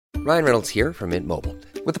Ryan Reynolds here from Mint Mobile.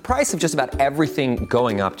 With the price of just about everything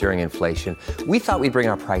going up during inflation, we thought we'd bring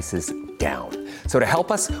our prices down. So to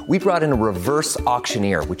help us, we brought in a reverse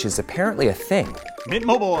auctioneer, which is apparently a thing. Mint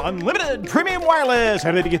Mobile Unlimited Premium Wireless.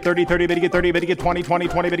 How to get 30, 30, bit to get 30, bit to get 20, 20,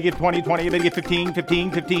 20, bit to get 20, 20, bit to get 15,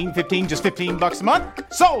 15, 15, 15, just $15 a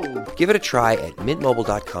month? Sold! Give it a try at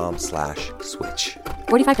mintmobile.com/switch.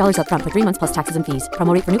 $45 up front for 3 months plus taxes and fees.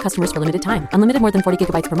 Promo rate for new customers for limited time. Unlimited more than 40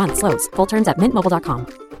 gigabytes per month. Slows full terms at mintmobile.com.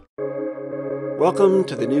 Welcome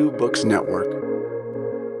to the New Books Network.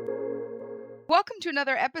 Welcome to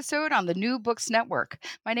another episode on the New Books Network.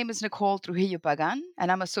 My name is Nicole Trujillo Pagan,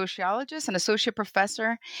 and I'm a sociologist and associate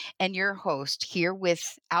professor and your host here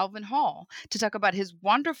with Alvin Hall to talk about his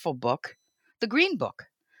wonderful book, The Green Book,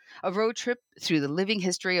 a road trip through the living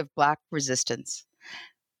history of Black resistance.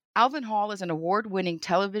 Alvin Hall is an award-winning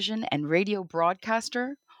television and radio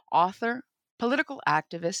broadcaster, author, political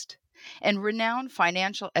activist, and renowned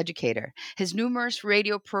financial educator. His numerous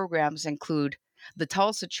radio programs include The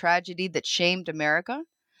Tulsa Tragedy That Shamed America,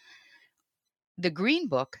 The Green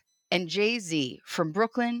Book, and Jay-Z, From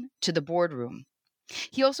Brooklyn to the Boardroom.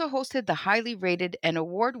 He also hosted the highly rated and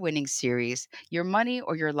award-winning series Your Money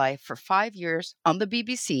or Your Life for 5 years on the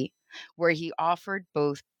BBC, where he offered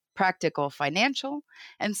both practical financial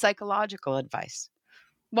and psychological advice.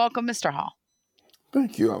 Welcome, Mr. Hall.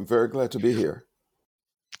 Thank you. I'm very glad to be here.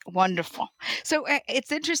 Wonderful. So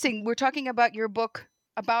it's interesting. We're talking about your book,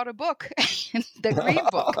 about a book, The Green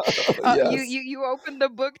Book. Yes. You opened the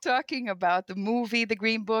book talking about the movie, The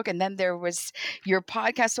Green Book, and then there was your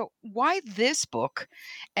podcast. So why this book,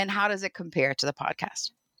 and how does it compare to the podcast?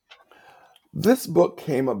 This book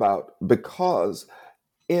came about because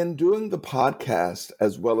in doing the podcast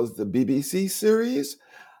as well as the BBC series,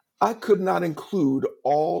 I could not include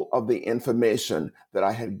all of the information that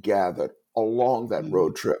I had gathered along that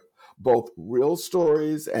road trip, both real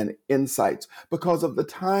stories and insights, because of the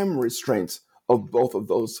time restraints of both of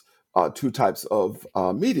those two types of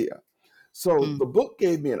media. So the book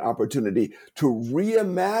gave me an opportunity to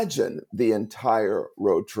reimagine the entire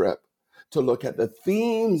road trip, to look at the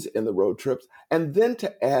themes in the road trips, and then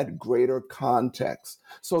to add greater context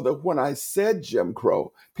so that when I said Jim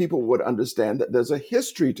Crow, people would understand that there's a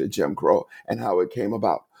history to Jim Crow and how it came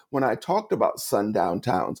about. When I talked about sundown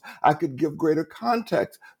towns, I could give greater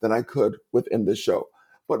context than I could within the show.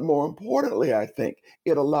 But more importantly, I think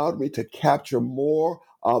it allowed me to capture more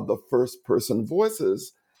of the first-person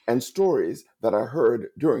voices and stories that I heard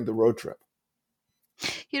during the road trip.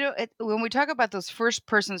 You know, when we talk about those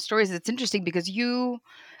first-person stories, it's interesting because you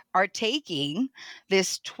are taking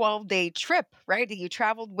this 12-day trip, right? You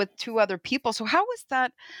traveled with two other people. So how was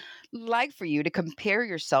that like for you to compare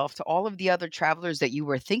yourself to all of the other travelers that you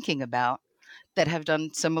were thinking about that have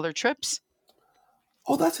done similar trips?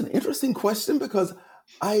 Oh, that's an interesting question because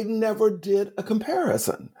I never did a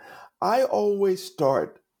comparison. I always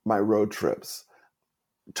start my road trips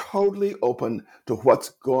totally open to what's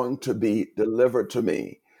going to be delivered to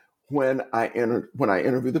me when I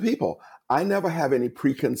interview the people. I never have any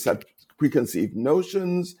preconceived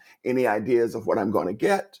notions, any ideas of what I'm going to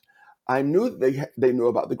get. I knew they knew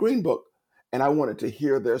about the Green Book, and I wanted to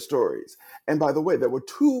hear their stories. And by the way, there were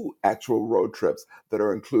two actual road trips that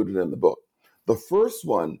are included in the book. The first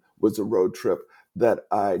one was a road trip that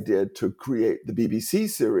I did to create the BBC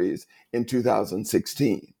series in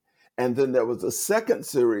 2016. And then there was a second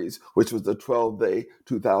series, which was the 12-day,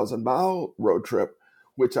 2,000-mile road trip,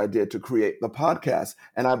 which I did to create the podcast.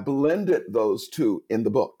 And I blended those two in the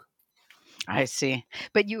book. I see.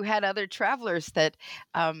 But you had other travelers that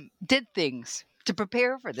did things to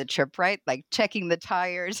prepare for the trip, right? Like checking the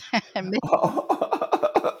tires.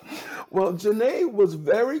 Well, Janae was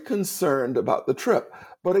very concerned about the trip.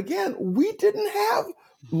 But again, we didn't have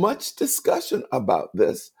much discussion about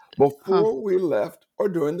this before we left or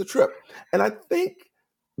during the trip. And I think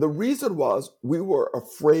the reason was we were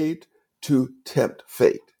afraid to tempt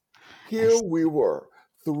fate. Here we were,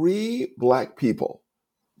 3 Black people,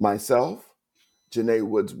 myself, Janae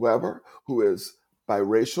Woods Weber, who is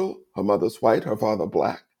biracial, her mother's white, her father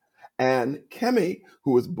Black, and Kemi,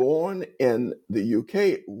 who was born in the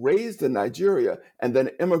UK, raised in Nigeria, and then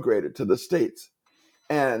immigrated to the States.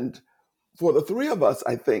 And for the 3 of us,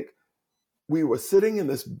 I think, we were sitting in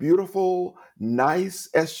this beautiful, nice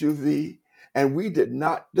SUV, and we did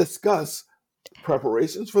not discuss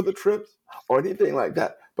preparations for the trips or anything like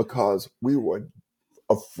that because we were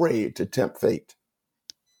afraid to tempt fate.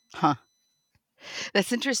 Huh.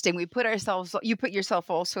 That's interesting. You put yourself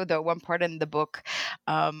also, though, one part in the book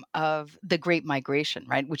of the Great Migration,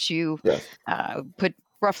 right? Which you Yes. put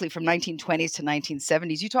roughly from 1920s to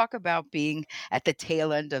 1970s. You talk about being at the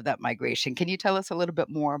tail end of that migration. Can you tell us a little bit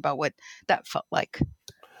more about what that felt like?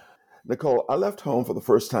 Nicole, I left home for the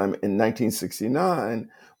first time in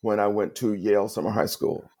 1969 when I went to Yale Summer High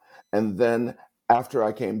School. And then after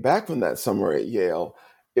I came back from that summer at Yale,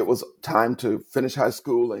 it was time to finish high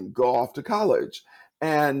school and go off to college.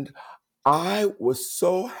 And I was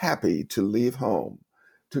so happy to leave home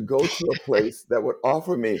to go to a place that would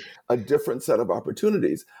offer me a different set of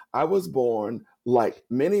opportunities. I was born, like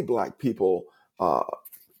many Black people,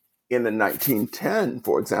 in the 1910,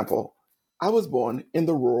 for example. I was born in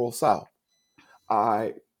the rural South.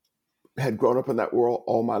 I had grown up in that world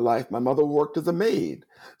all my life. My mother worked as a maid.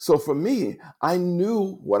 So for me, I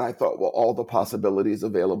knew what I thought were all the possibilities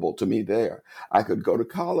available to me there. I could go to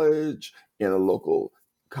college in a local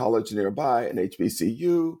college nearby, an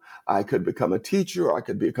HBCU. I could become a teacher. I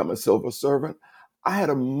could become a civil servant. I had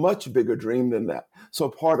a much bigger dream than that. So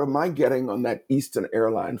part of my getting on that Eastern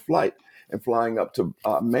airline flight and flying up to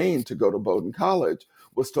Maine to go to Bowdoin College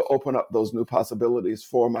was to open up those new possibilities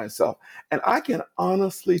for myself. And I can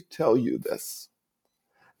honestly tell you this,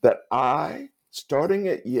 that I, starting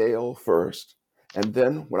at Yale first, and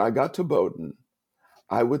then when I got to Bowdoin,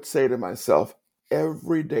 I would say to myself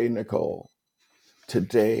every day, Nicole,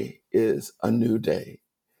 today is a new day.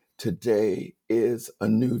 Today is a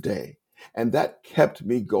new day. And that kept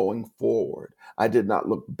me going forward. I did not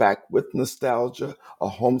look back with nostalgia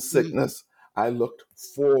or homesickness. I looked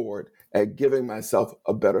forward at giving myself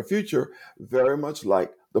a better future, very much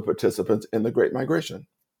like the participants in the Great Migration.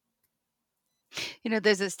 You know,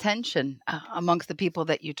 there's this tension amongst the people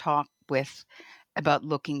that you talk with about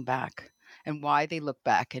looking back and why they look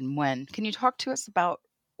back and when. Can you talk to us about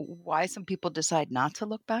why some people decide not to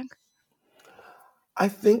look back? I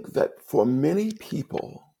think that for many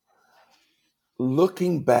people,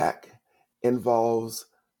 looking back involves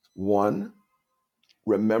one,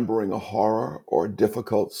 remembering a horror or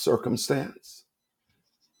difficult circumstance,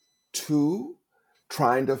 two,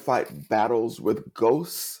 trying to fight battles with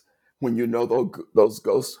ghosts when you know those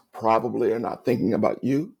ghosts probably are not thinking about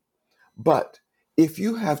you. But if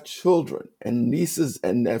you have children and nieces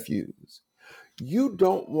and nephews, you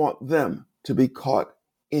don't want them to be caught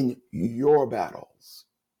in your battles.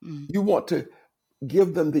 Mm. You want to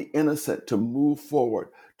give them the innocent to move forward,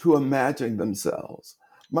 to imagine themselves.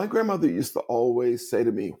 My grandmother used to always say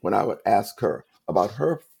to me when I would ask her about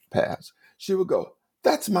her past, she would go,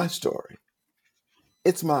 "That's my story.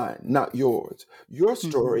 It's mine, not yours. Your Mhm.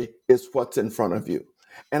 story is what's in front of you."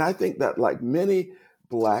 And I think that, like many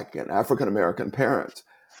Black and African American parents,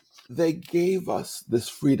 they gave us this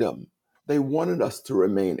freedom. They wanted us to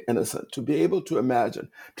remain innocent, to be able to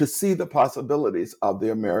imagine, to see the possibilities of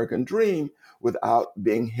the American dream without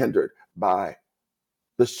being hindered by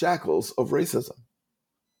the shackles of racism.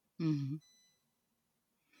 Mhm.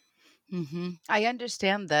 Mhm. I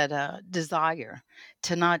understand that desire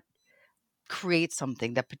to not create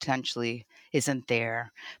something that potentially isn't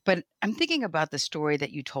there. But I'm thinking about the story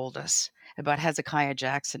that you told us about Hezekiah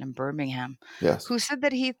Jackson in Birmingham, Yes. who said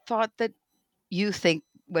that he thought that you think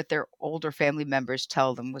what their older family members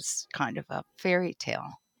tell them was kind of a fairy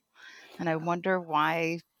tale. And I wonder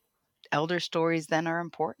why elder stories then are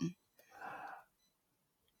important.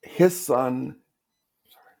 His son,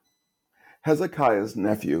 Hezekiah's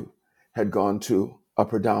nephew, had gone to a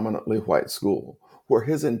predominantly white school where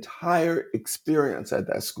his entire experience at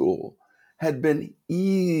that school had been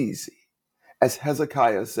easy. As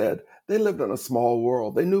Hezekiah said, they lived in a small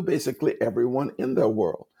world. They knew basically everyone in their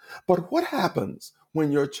world. But what happens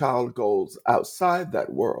when your child goes outside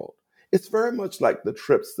that world? It's very much like the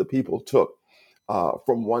trips the people took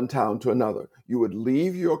from one town to another. You would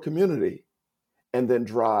leave your community and then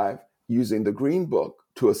drive using the Green Book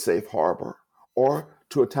to a safe harbor or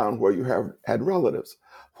to a town where you have had relatives.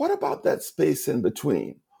 What about that space in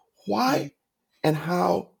between? Mm. Why and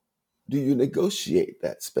how do you negotiate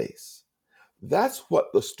that space? That's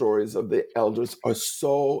what the stories of the elders are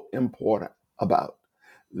so important about.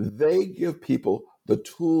 They give people the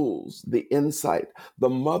tools, the insight, the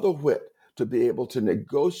mother wit to be able to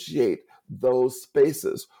negotiate those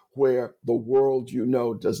spaces where the world you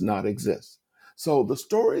know does not exist. So the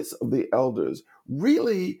stories of the elders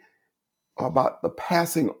really are about the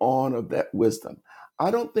passing on of that wisdom. I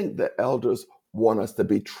don't think the elders want us to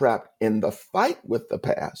be trapped in the fight with the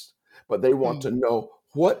past, but they want to Mm. know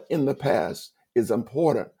what in the past is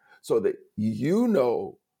important so that you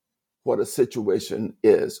know what a situation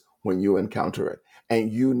is when you encounter it,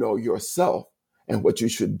 and you know yourself and what you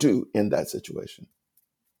should do in that situation.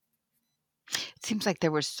 It seems like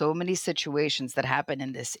there were so many situations that happened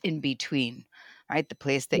in this in between. right? The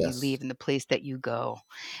place that you Yes. leave and the place that you go.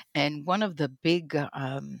 And one of the big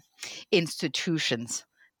institutions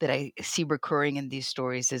that I see recurring in these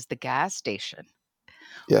stories is the gas station.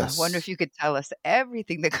 I wonder if Yes. you could tell us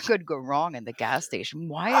everything that could go wrong in the gas station.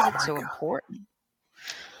 Why is Oh it my so God. important?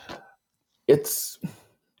 It's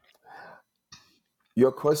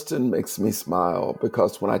Your question makes me smile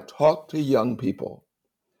because when I talk to young people,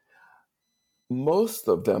 most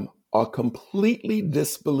of them are completely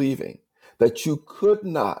disbelieving that you could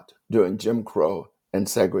not, during Jim Crow and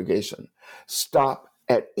segregation, stop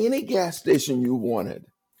at any gas station you wanted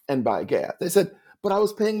and buy gas. They said, but I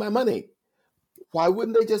was paying my money. Why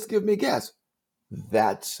wouldn't they just give me gas?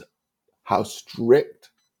 That's how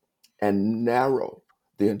strict and narrow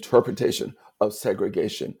the interpretation of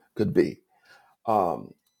segregation could be.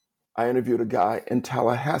 Um, I interviewed a guy in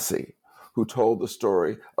Tallahassee who told the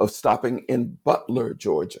story of stopping in Butler,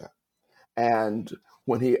 Georgia. And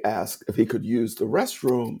when he asked if he could use the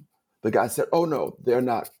restroom, the guy said, oh, no, they're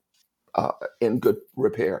not in good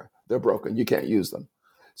repair. They're broken. You can't use them.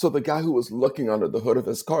 So the guy who was looking under the hood of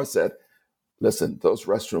his car said, listen, those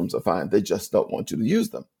restrooms are fine. They just don't want you to use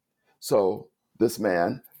them. So this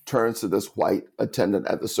man turns to this white attendant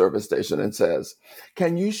at the service station and says,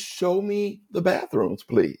 can you show me the bathrooms,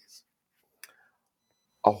 please?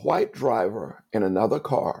 A white driver in another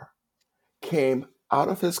car came out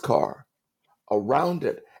of his car, around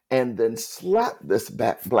it, and then slapped this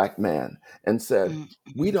black man and said,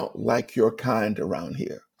 we Mm-mm. don't like your kind around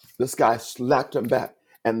here. This guy slapped him back,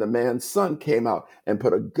 and the man's son came out and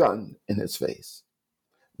put a gun in his face.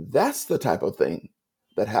 That's the type of thing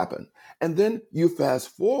that happened. And then you fast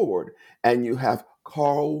forward and you have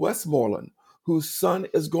Carl Westmoreland, whose son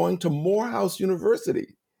is going to Morehouse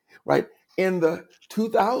University, right? In the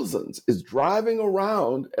 2000s, is driving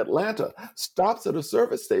around Atlanta, stops at a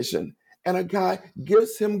service station, and a guy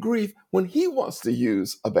gives him grief when he wants to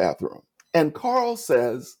use a bathroom. And Carl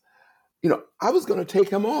says, I was going to take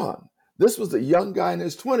him on. This was a young guy in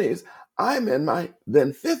his 20s. I'm in my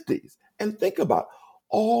then 50s. And think about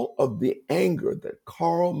all of the anger that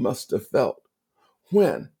Carl must have felt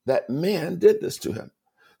when that man did this to him.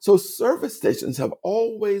 So service stations have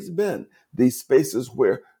always been these spaces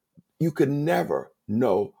where you could never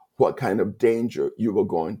know what kind of danger you were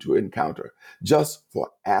going to encounter just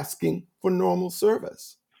for asking for normal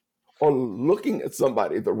service or looking at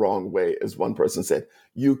somebody the wrong way, as one person said.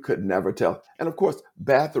 You could never tell. And of course,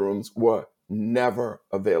 bathrooms were never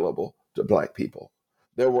available to Black people.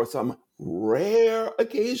 There were some rare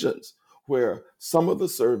occasions where some of the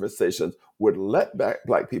service stations would let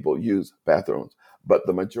Black people use bathrooms, but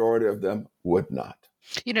the majority of them would not.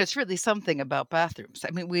 It's really something about bathrooms.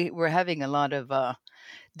 I mean, we're having a lot of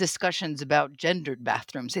discussions about gendered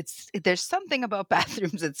bathrooms. There's something about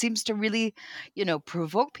bathrooms that seems to really,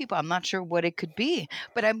 provoke people. I'm not sure what it could be,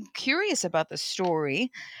 but I'm curious about the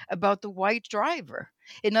story about the white driver.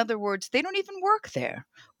 In other words, they don't even work there.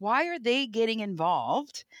 Why are they getting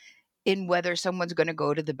involved in whether someone's going to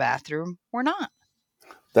go to the bathroom or not?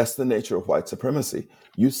 That's the nature of white supremacy.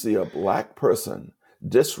 You see a Black person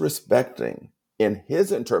disrespecting, in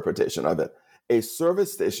his interpretation of it, a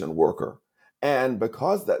service station worker. And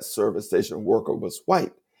because that service station worker was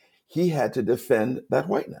white, he had to defend that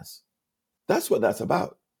whiteness. That's what that's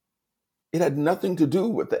about. It had nothing to do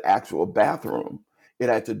with the actual bathroom. It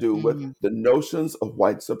had to do with Mm. the notions of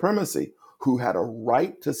white supremacy, who had a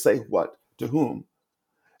right to say what to whom.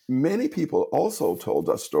 Many people also told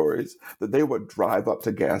us stories that they would drive up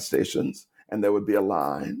to gas stations and there would be a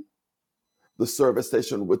line. The service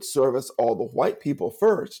station would service all the white people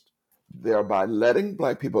first, thereby letting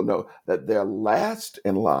Black people know that they're last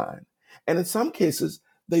in line. And in some cases,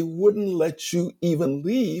 they wouldn't let you even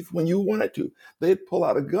leave when you wanted to. They'd pull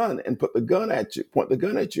out a gun and point the gun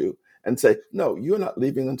at you, and say, no, you're not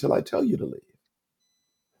leaving until I tell you to leave.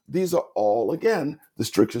 These are all, again, the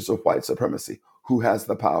strictures of white supremacy. Who has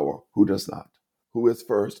the power? Who does not? Who is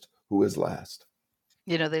first? Who is last?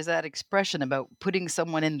 There's that expression about putting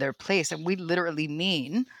someone in their place, and we literally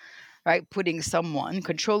mean, right,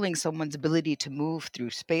 controlling someone's ability to move through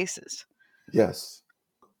spaces. Yes.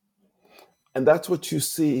 And that's what you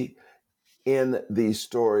see in these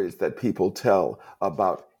stories that people tell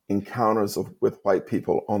about encounters with white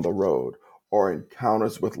people on the road or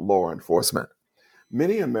encounters with law enforcement.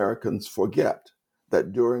 Many Americans forget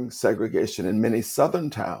that during segregation in many Southern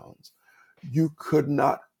towns, you could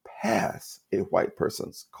not pass a white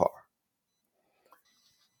person's car.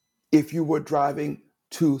 If you were driving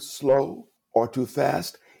too slow or too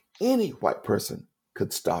fast, any white person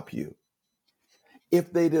could stop you.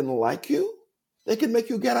 If they didn't like you, they could make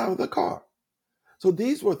you get out of the car. So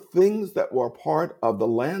these were things that were part of the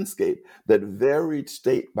landscape that varied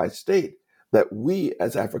state by state that we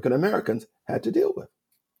as African Americans had to deal with.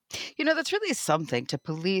 That's really something to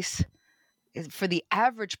police for the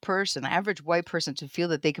average person, the average white person to feel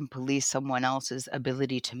that they can police someone else's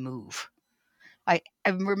ability to move.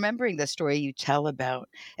 I'm remembering the story you tell about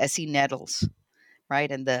Essie Nettles,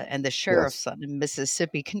 right? And the sheriff's Yes. son in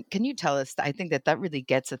Mississippi. Can you tell us? I think that really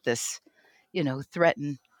gets at this,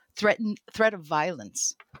 threat of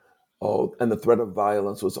violence. Oh, and the threat of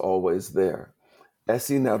violence was always there.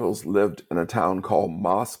 Essie Nettles lived in a town called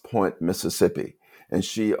Moss Point, Mississippi, and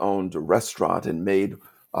she owned a restaurant and made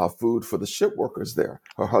food for the ship workers there.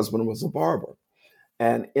 Her husband was a barber.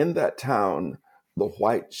 And in that town, the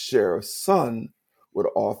white sheriff's son would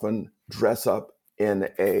often dress up in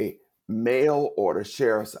a mail order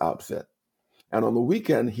sheriff's outfit. And on the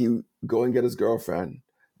weekend, he would go and get his girlfriend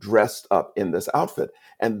dressed up in this outfit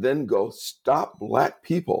and then go stop Black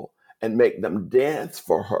people and make them dance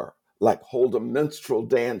for her, like hold a minstrel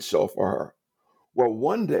dance show for her. Well,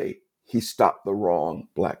 one day he stopped the wrong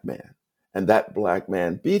Black man, and that Black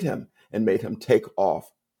man beat him and made him take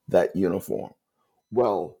off that uniform.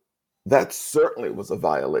 Well, that certainly was a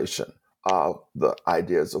violation of the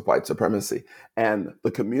ideas of white supremacy, and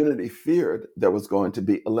the community feared there was going to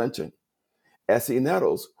be a lynching. Essie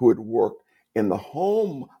Nettles, who had worked in the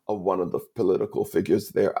home of one of the political figures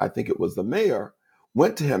there, I think it was the mayor,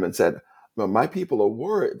 went to him and said, well, my people are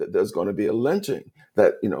worried that there's going to be a lynching,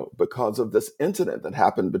 that, because of this incident that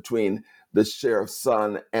happened between this sheriff's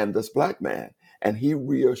son and this Black man. And he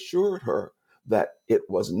reassured her that it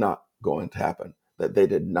was not going to happen, that they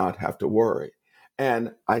did not have to worry.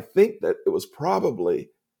 And I think that it was probably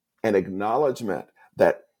an acknowledgement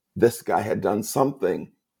that this guy had done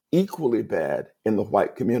something equally bad in the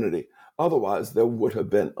white community. Otherwise, there would have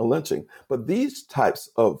been a lynching. But these types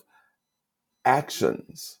of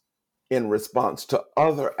actions in response to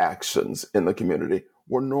other actions in the community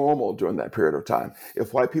were normal during that period of time.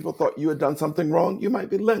 If white people thought you had done something wrong, you might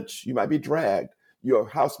be lynched, you might be dragged, your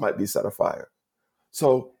house might be set afire.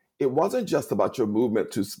 So it wasn't just about your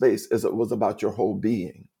movement to space as it was about your whole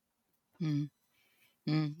being. Mm.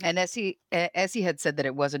 And Essie had said that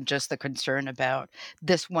it wasn't just the concern about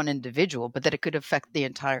this one individual, but that it could affect the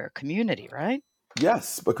entire community, right?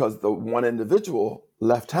 Yes, because the one individual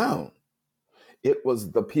left town. It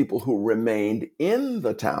was the people who remained in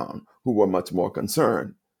the town who were much more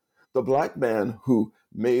concerned. The Black man who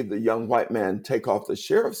made the young white man take off the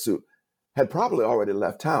sheriff's suit had probably already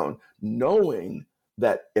left town, knowing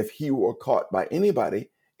that if he were caught by anybody,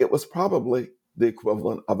 it was probably the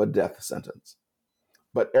equivalent of a death sentence.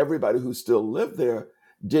 But everybody who still lived there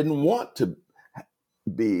didn't want to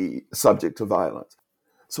be subject to violence.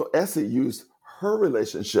 So Essie used her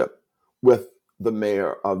relationship with the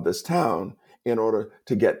mayor of this town in order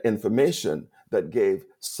to get information that gave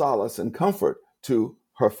solace and comfort to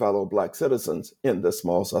her fellow Black citizens in this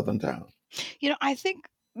small southern town. I think,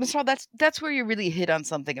 Ms. Hall, that's where you really hit on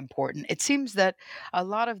something important. It seems that a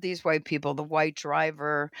lot of these white people, the white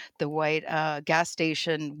driver, the white gas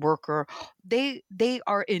station worker, they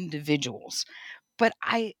are individuals. But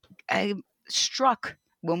I'm struck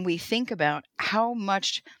when we think about how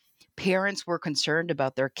much parents were concerned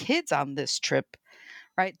about their kids on this trip,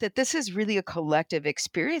 right? That this is really a collective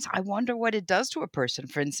experience. I wonder what it does to a person,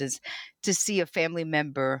 for instance, to see a family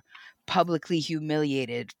member publicly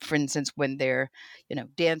humiliated, for instance, when they're,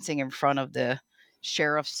 dancing in front of the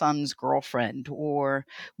sheriff's son's girlfriend, or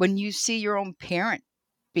when you see your own parent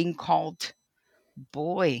being called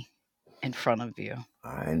boy in front of you.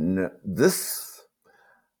 I know this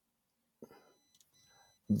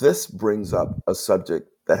brings up a subject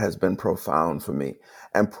that has been profound for me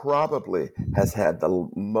and probably has had the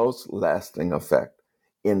most lasting effect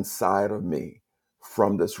inside of me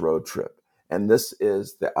from this road trip. And this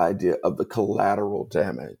is the idea of the collateral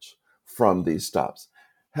damage from these stops.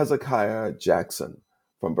 Hezekiah Jackson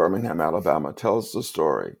from Birmingham, Alabama, tells the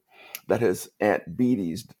story that his Aunt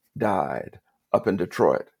Beatty's died up in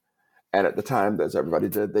Detroit. And at the time, as everybody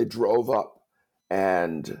did, they drove up,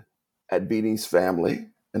 and Aunt Beatty's family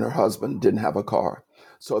and her husband didn't have a car.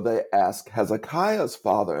 So they asked Hezekiah's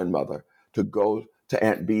father and mother to go to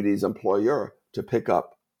Aunt Beatty's employer to pick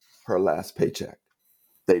up her last paycheck.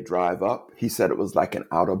 They drive up. He said it was like an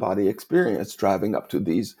out-of-body experience driving up to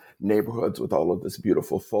these neighborhoods with all of this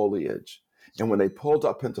beautiful foliage. And when they pulled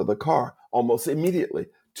up into the car, almost immediately,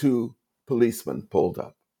 2 policemen pulled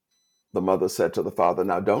up. The mother said to the father,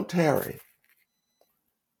 "Now don't tarry."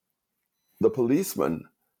 The policeman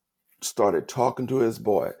started talking to his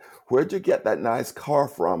boy. "Where'd you get that nice car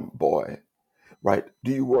from, boy?" right?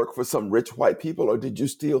 Do you work for some rich white people or did you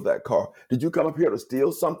steal that car? Did you come up here to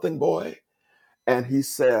steal something, boy? And he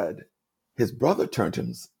said, his brother turned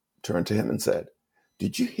to him and said,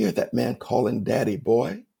 did you hear that man calling daddy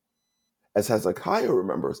boy? As Hezekiah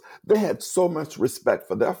remembers, they had so much respect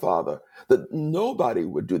for their father that nobody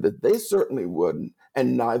would do that. They certainly wouldn't,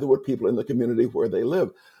 and neither would people in the community where they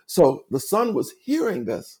lived. So the son was hearing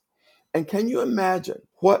this. And can you imagine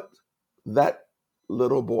what that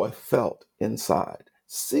little boy felt inside,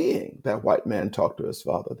 seeing that white man talk to his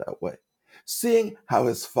father that way, seeing how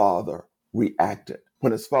his father reacted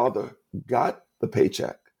when his father got the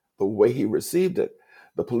paycheck, the way he received it?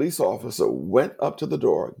 The police officer went up to the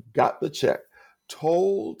door, got the check,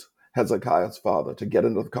 told Hezekiah's father to get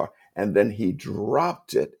into the car, and then he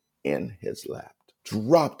dropped it in his lap.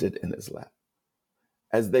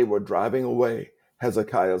 As they were driving away,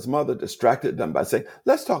 Hezekiah's mother distracted them by saying,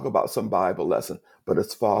 let's talk about some Bible lesson. But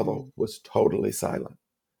his father was totally silent.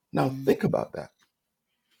 Now think about that.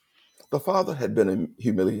 The father had been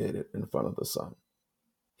humiliated in front of the son.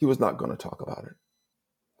 He was not going to talk about it.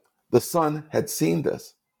 The son had seen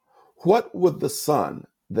this. What would the son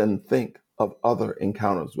then think of other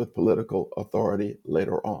encounters with political authority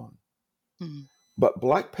later on? But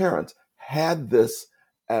Black parents had this,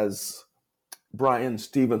 as Brian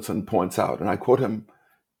Stevenson points out, and I quote him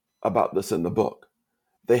about this in the book.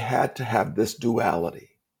 They had to have this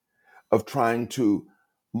duality of trying to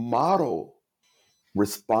model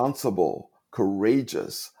responsible,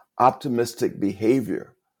 courageous, optimistic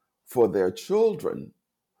behavior for their children,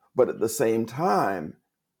 but at the same time,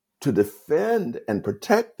 to defend and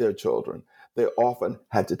protect their children, they often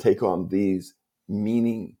had to take on these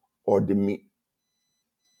meaning or demean.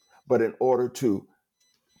 But in order to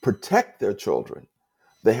protect their children,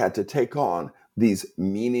 they had to take on these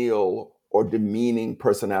menial or demeaning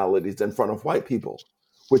personalities in front of white people,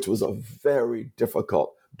 which was a very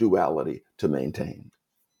difficult duality to maintain.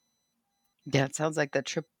 Yeah, it sounds like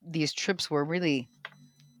these trips were really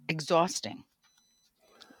exhausting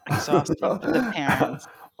for the parents.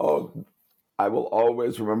 Oh, I will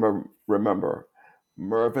always remember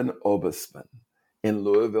Mervyn Obisman in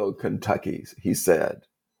Louisville, Kentucky. He said,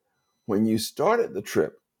 when you started the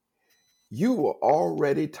trip, you were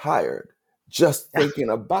already tired just thinking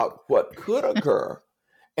about what could occur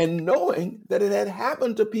and knowing that it had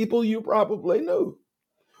happened to people you probably knew.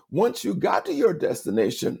 Once you got to your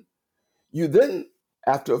destination, you then,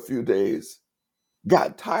 after a few days,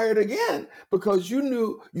 got tired again because you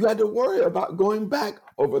knew you had to worry about going back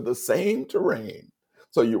over the same terrain.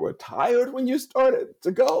 So you were tired when you started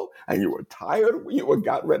to go, and you were tired when you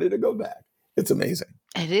got ready to go back. It's amazing.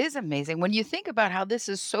 It is amazing when you think about how this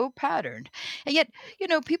is so patterned. And yet,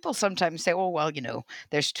 people sometimes say, oh, well,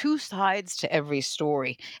 there's two sides to every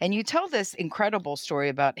story. And you tell this incredible story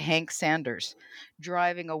about Hank Sanders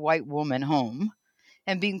driving a white woman home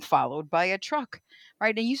and being followed by a truck,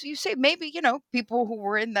 right? And you say maybe, people who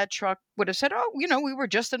were in that truck would have said, oh, we were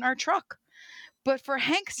just in our truck. But for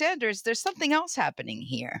Hank Sanders, there's something else happening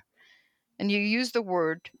here. And you use the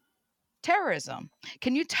word terrorism.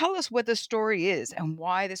 Can you tell us what the story is and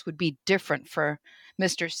why this would be different for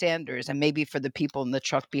Mr. Sanders and maybe for the people in the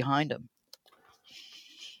truck behind him?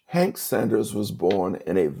 Hank Sanders was born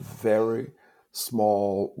in a very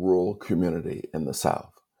small rural community in the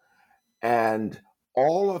South. And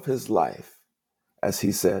all of his life, as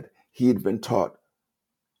he said, he'd been taught,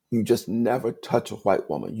 you just never touch a white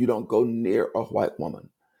woman. You don't go near a white woman.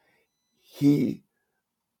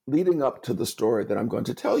 Leading up to the story that I'm going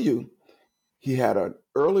to tell you, he had an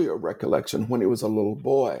earlier recollection when he was a little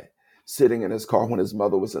boy, sitting in his car when his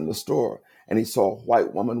mother was in the store, and he saw a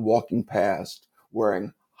white woman walking past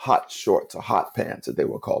wearing hot shorts or hot pants, as they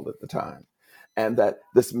were called at the time. And that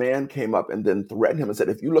this man came up and then threatened him and said,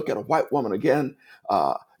 if you look at a white woman again,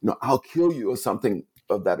 I'll kill you, or something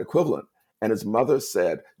of that equivalent. And his mother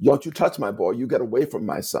said, don't you touch my boy, you get away from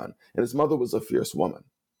my son. And his mother was a fierce woman.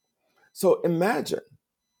 So imagine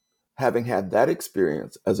having had that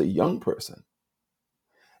experience as a young person,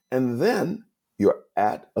 and then you're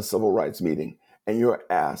at a civil rights meeting and you're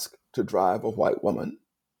asked to drive a white woman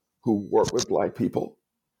who worked with Black people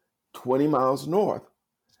 20 miles north.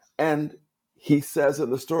 And he says in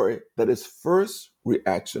the story that his first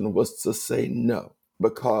reaction was to say no,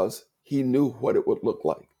 because he knew what it would look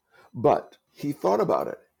like. But he thought about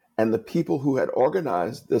it, and the people who had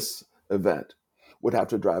organized this event would have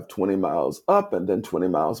to drive 20 miles up and then 20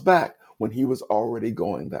 miles back when he was already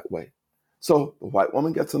going that way. So the white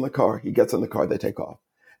woman gets in the car, he gets in the car, they take off.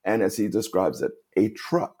 And as he describes it, a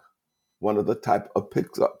truck, one of the type of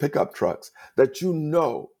pickup trucks that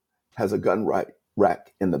has a gun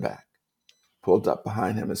rack in the back, pulled up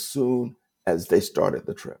behind him. As soon as they started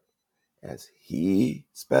the trip. As he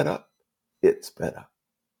sped up, it sped up.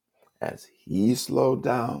 As he slowed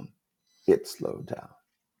down, it slowed down.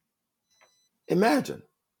 Imagine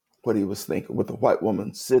what he was thinking with the white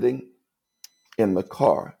woman sitting in the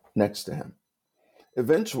car next to him.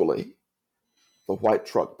 Eventually, the white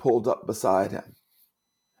truck pulled up beside him,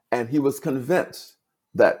 and he was convinced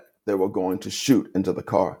that they were going to shoot into the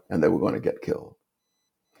car and they were going to get killed.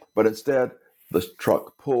 But instead, the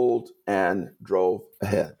truck pulled and drove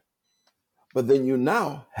ahead. But then you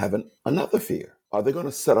now have another fear. Are they going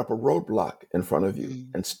to set up a roadblock in front of you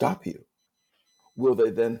and stop you? Will they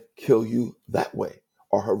then kill you that way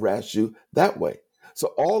or harass you that way? So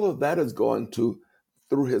all of that is going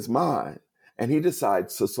through his mind, and he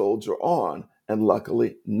decides to soldier on, and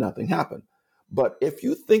luckily nothing happened. But if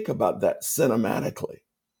you think about that cinematically,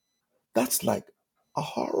 that's like a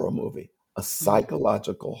horror movie, a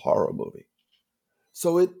psychological horror movie.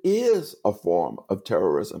 So it is a form of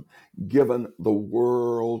terrorism, given the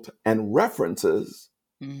world and references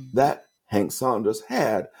that Hank Saunders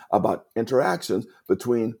had about interactions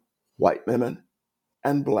between white women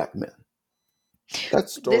and black men. That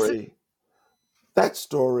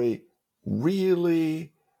story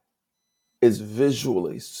really is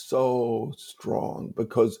visually so strong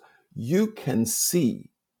because you can see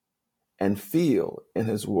and feel in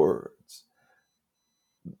his words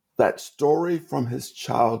that story from his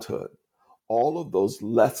childhood, all of those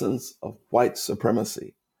lessons of white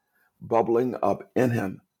supremacy bubbling up in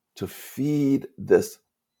him to feed this,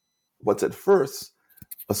 what's at first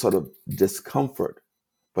a sort of discomfort,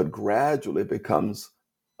 but gradually becomes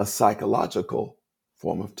a psychological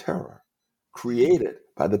form of terror created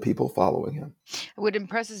by the people following him. What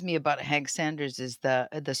impresses me about Hank Sanders is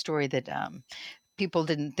the story that people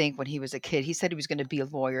didn't think when he was a kid. He said he was going to be a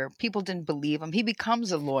lawyer. People didn't believe him. He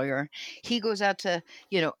becomes a lawyer. He goes out to,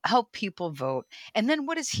 help people vote. And then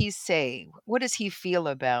what does he say? What does he feel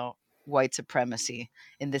about white supremacy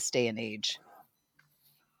in this day and age?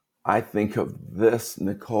 I think of this,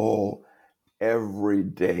 Nicole, every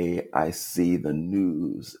day I see the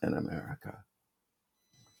news in America.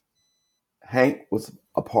 Hank was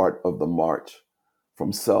a part of the march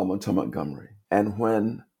from Selma to Montgomery. And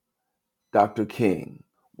when Dr. King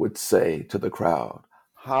would say to the crowd,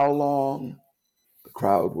 "How long?" the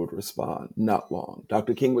crowd would respond, "Not long."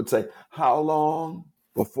 Dr. King would say, "How long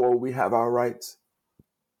before we have our rights?"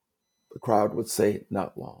 The crowd would say,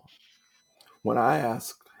 "Not long." When I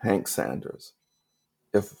asked Hank Sanders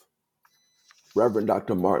if Reverend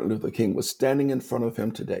Dr. Martin Luther King was standing in front of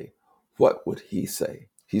him today, what would he say?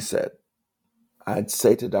 He said, "I'd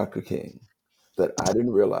say to Dr. King that I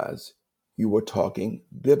didn't realize you were talking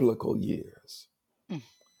biblical years."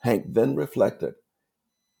 Hank then reflected,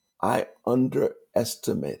 "I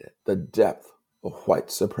underestimated the depth of white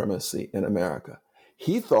supremacy in America."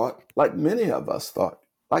 He thought, like many of us thought,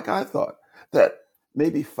 like I thought, that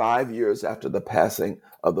maybe 5 years after the passing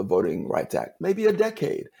of the Voting Rights Act, maybe a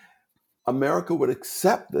decade, America would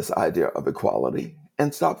accept this idea of equality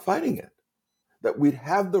and stop fighting it, that we'd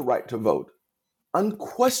have the right to vote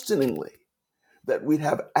unquestioningly, that we'd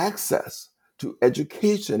have access to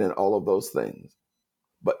education and all of those things.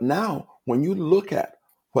 But now, when you look at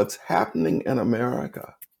what's happening in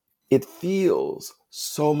America, it feels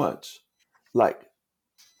so much like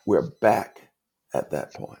we're back at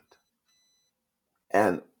that point.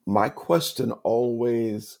 And my question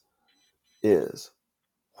always is,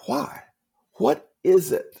 why? What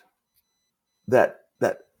is it that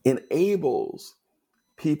enables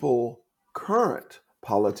people, current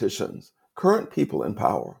politicians, current people in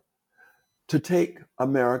power, to take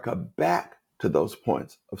America back to those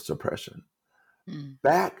points of suppression,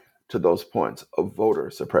 back to those points of voter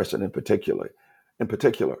suppression in particular,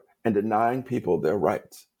 and denying people their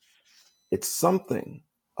rights? It's something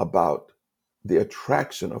about the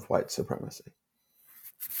attraction of white supremacy.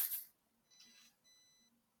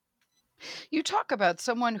 You talk about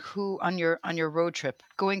someone who on your road trip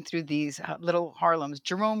going through these little Harlems,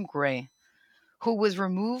 Jerome Gray, who was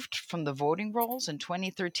removed from the voting rolls in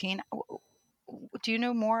 2013. Do you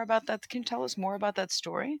know more about that? Can you tell us more about that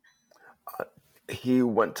story? He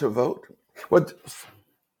went to vote. What?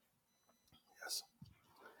 Yes.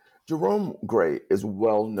 Jerome Gray is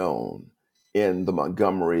well known in the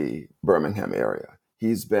Montgomery, Birmingham area.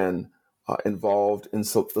 He's been involved in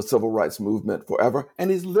the civil rights movement forever,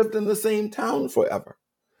 and he's lived in the same town forever.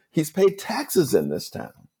 He's paid taxes in this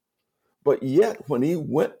town. But yet, when he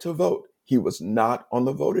went to vote, he was not on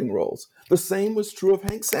the voting rolls. The same was true of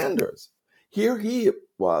Hank Sanders. Here he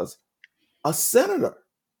was, a senator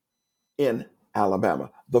in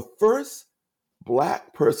Alabama, the first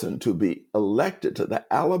Black person to be elected to the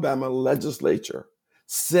Alabama legislature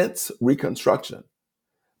since Reconstruction.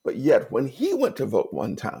 But yet, when he went to vote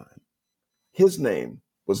one time, his name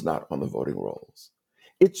was not on the voting rolls.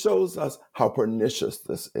 It shows us how pernicious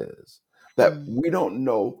this is, that Mm. we don't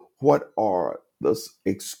know what are the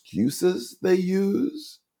excuses they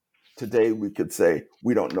use. Today, we could say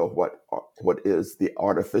we don't know what is the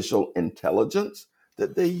artificial intelligence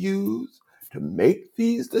that they use to make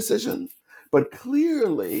these decisions. But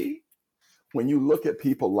clearly, when you look at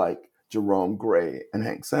people like Jerome Gray and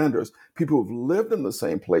Hank Sanders, people who've lived in the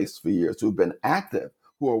same place for years, who've been active,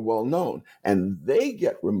 who are well known, and they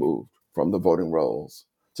get removed from the voting rolls.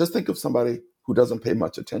 Just think of somebody who doesn't pay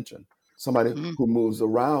much attention, somebody Mm. who moves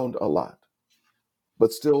around a lot,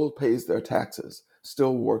 but still pays their taxes,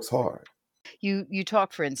 still works hard. You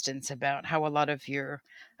talk, for instance, about how a lot of your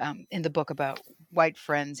in the book about white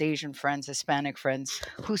friends, Asian friends, Hispanic friends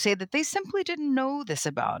who say that they simply didn't know this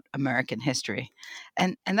about American history,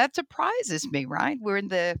 and that surprises me. Right? We're in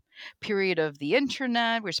the period of the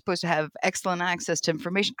internet. We're supposed to have excellent access to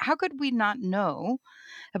information. How could we not know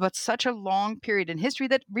about such a long period in history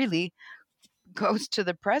that really goes to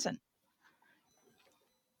the present?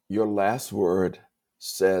 Your last word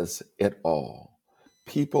says it all.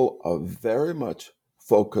 People are very much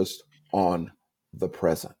focused on the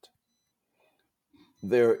present.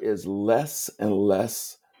 There is less and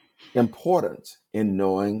less importance in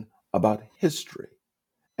knowing about history.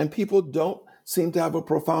 And people don't seem to have a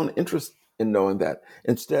profound interest in knowing that.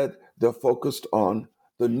 Instead, they're focused on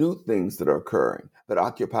the new things that are occurring that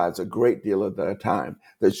occupies a great deal of their time,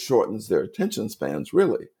 that shortens their attention spans,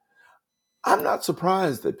 really. I'm not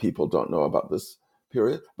surprised that people don't know about this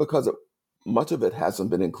period because much of it hasn't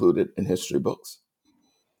been included in history books.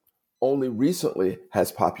 Only recently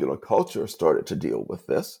has popular culture started to deal with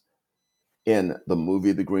this in the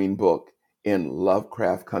movie The Green Book, in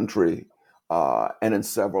Lovecraft Country, and in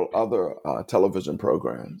several other television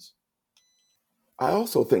programs. I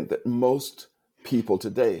also think that most people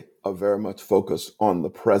today are very much focused on the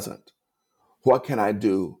present. What can I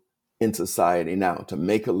do in society now to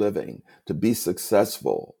make a living, to be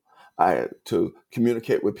successful, to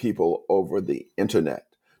communicate with people over the internet,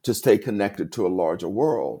 to stay connected to a larger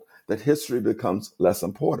world, that history becomes less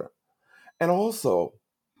important. And also,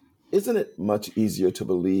 isn't it much easier to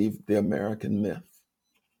believe the American myth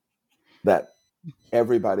that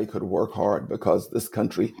everybody could work hard because this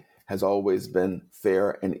country has always been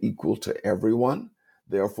fair and equal to everyone?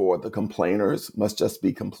 Therefore, the complainers must just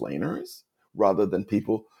be complainers rather than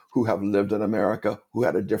people who have lived in America, who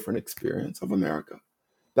had a different experience of America.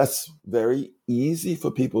 That's very easy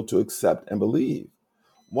for people to accept and believe.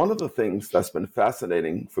 One of the things that's been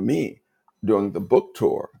fascinating for me during the book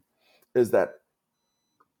tour is that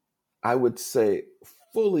I would say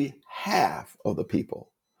fully half of the people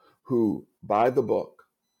who buy the book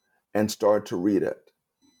and start to read it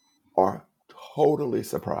are totally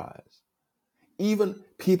surprised. Even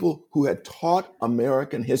people who had taught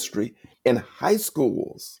American history in high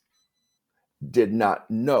schools did not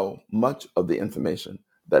know much of the information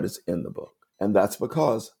that is in the book. And that's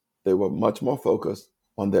because they were much more focused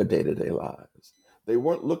on their day-to-day lives. They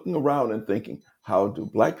weren't looking around and thinking, how do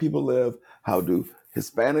Black people live? How do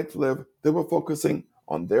Hispanics live? They were focusing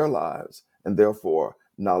on their lives, and therefore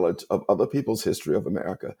knowledge of other people's history of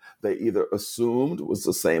America they either assumed was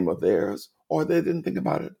the same as theirs, or they didn't think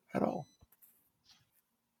about it at all.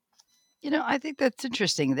 I think that's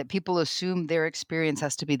interesting that people assume their experience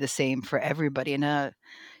has to be the same for everybody in a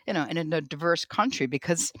diverse country,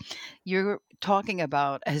 because you're talking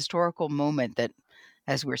about a historical moment that,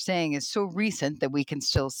 as we're saying, is so recent that we can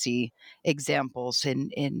still see examples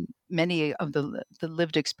in many of the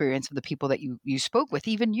lived experience of the people that you spoke with,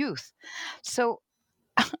 even youth. So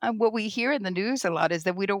what we hear in the news a lot is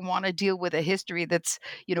that we don't want to deal with a history that's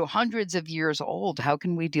hundreds of years old. How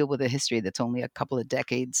can we deal with a history that's only a couple of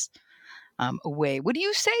decades away? What do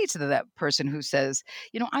you say to that person who says,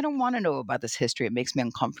 I don't want to know about this history, it makes me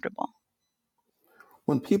uncomfortable?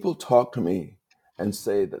 When people talk to me and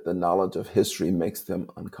say that the knowledge of history makes them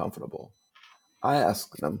uncomfortable, I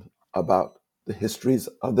ask them about the histories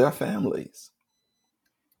of their families.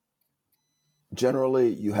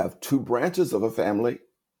 Generally, you have two branches of a family.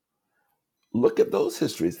 Look at those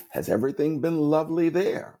histories. Has everything been lovely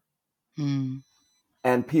there? Mm.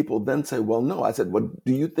 And people then say, well, no. I said, well,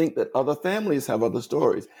 do you think that other families have other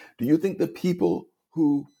stories? Do you think that people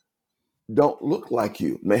who don't look like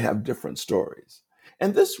you may have different stories?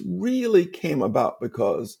 And this really came about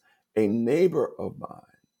because a neighbor of mine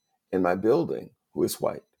in my building, who is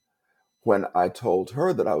white, when I told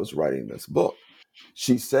her that I was writing this book,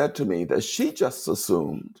 she said to me that she just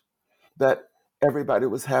assumed that everybody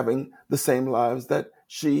was having the same lives that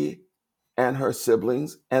she and her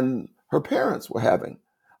siblings and her parents were having.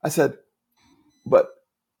 I said, but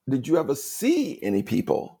did you ever see any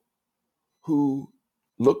people who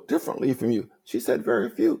looked differently from you? She said, very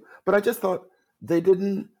few. But I just thought they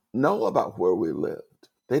didn't know about where we lived.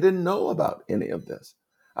 They didn't know about any of this.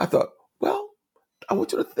 I thought, well, I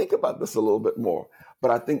want you to think about this a little bit more.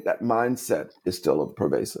 But I think that mindset is still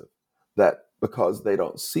pervasive, that because they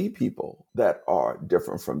don't see people that are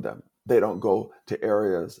different from them, they don't go to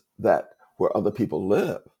areas where other people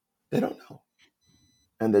live, they don't know.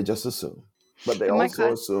 And they just assume. But they In my also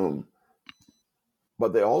class,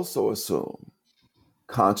 assume,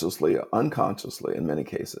 consciously or unconsciously in many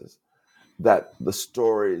cases, that the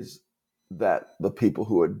stories that the people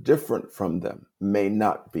who are different from them may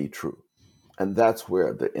not be true. And that's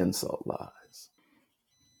where the insult lies.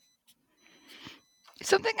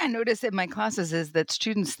 something I notice in my classes is that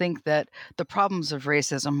students think that the problems of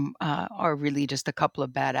racism are really just a couple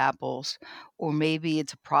of bad apples, or maybe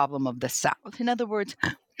it's a problem of the South. In other words,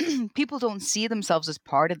 people don't see themselves as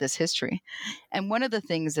part of this history. And one of the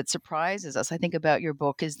things that surprises us, I think, about your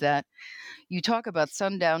book is that you talk about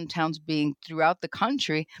sundown towns being throughout the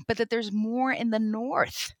country, but that there's more in the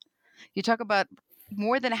North. You talk about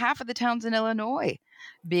more than half of the towns in Illinois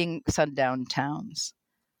being sundown towns.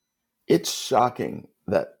 It's shocking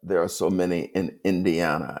that there are so many in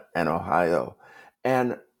Indiana and Ohio.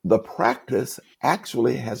 And the practice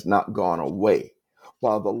actually has not gone away.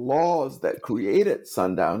 While the laws that created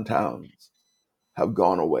sundown towns have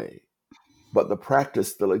gone away, but the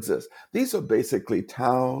practice still exists. These are basically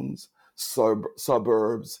towns,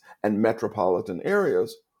 suburbs, and metropolitan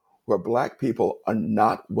areas where Black people are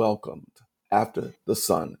not welcomed after the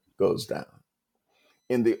sun goes down.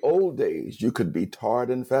 In the old days, you could be tarred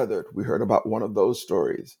and feathered. We heard about one of those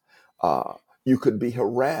stories. You could be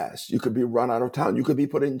harassed. You could be run out of town. You could be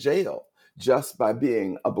put in jail just by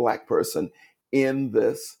being a Black person in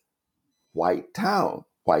this white town,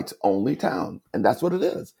 whites only town. And that's what it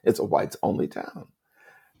is. It's a whites only town.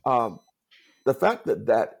 The fact that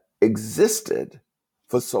that existed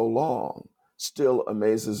for so long still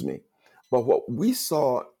amazes me. But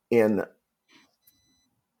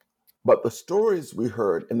but the stories we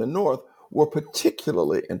heard in the North were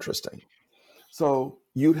particularly interesting. So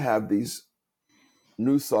you'd have these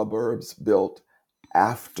new suburbs built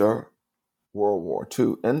after World War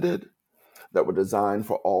II ended that were designed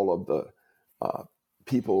for all of the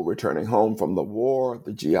people returning home from the war,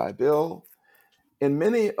 the GI Bill. In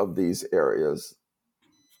many of these areas,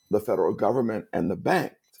 the federal government and the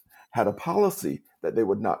banks had a policy that they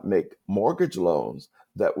would not make mortgage loans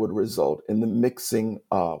that would result in the mixing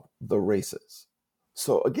of the races.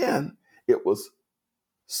 So again, it was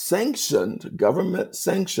government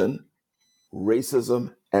sanctioned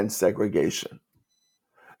racism and segregation.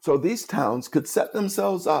 So these towns could set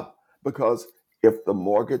themselves up because if the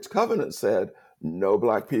mortgage covenant said no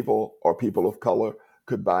Black people or people of color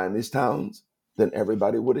could buy in these towns, then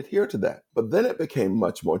everybody would adhere to that. But then it became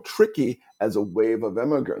much more tricky as a wave of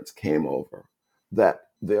immigrants came over, that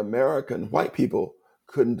the American white people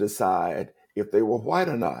couldn't decide if they were white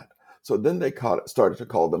or not. So then they started to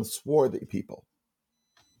call them swarthy people.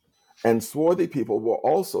 And swarthy people were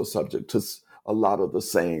also subject to a lot of the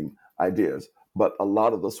same ideas. But a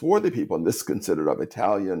lot of the swarthy people, and this is considered of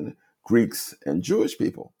Italian, Greeks, and Jewish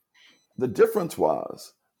people, the difference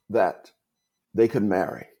was that they could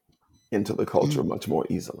marry into the culture much more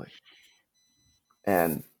easily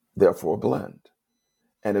and therefore blend.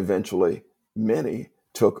 And eventually, many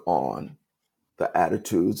took on the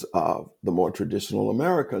attitudes of the more traditional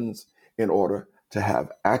Americans in order to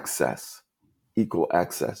have equal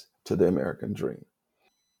access to the American dream.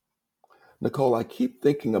 Nicole, I keep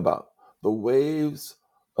thinking about the waves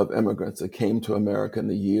of immigrants that came to America in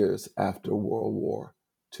the years after World War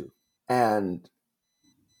II. And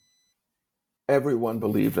everyone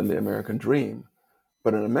believed in the American dream.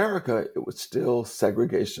 But in America, it was still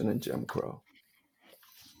segregation and Jim Crow.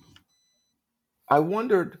 I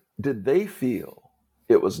wondered, did they feel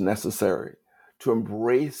it was necessary to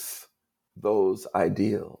embrace those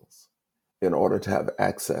ideals in order to have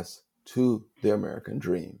access to the American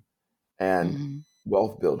dream and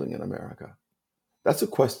wealth building in America? That's a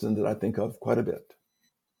question that I think of quite a bit.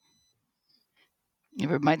 It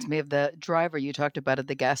reminds me of the driver you talked about at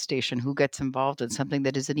the gas station who gets involved in something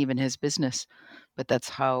that isn't even his business. But that's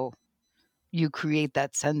how you create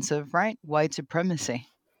that sense of, right, white supremacy.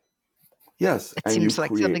 Yes, It and you seems like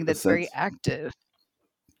something create the that's very sense. active.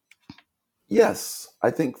 Yes, I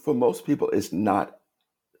think for most people, it's not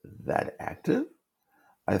that active.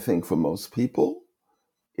 I think for most people,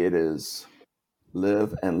 it is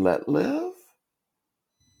live and let live.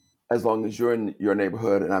 as long as you're in your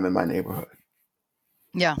neighborhood and I'm in my neighborhood.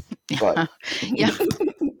 Yeah. But Yeah.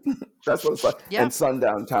 that's what it's like. Yeah. And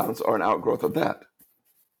sundown towns are an outgrowth of that.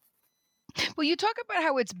 Well, you talk about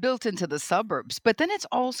how it's built into the suburbs, but then it's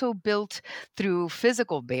also built through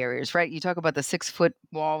physical barriers, right? You talk about the 6-foot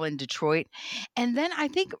wall in Detroit. And then I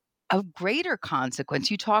think a greater consequence,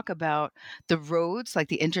 you talk about the roads, like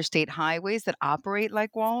the interstate highways that operate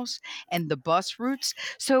like walls and the bus routes.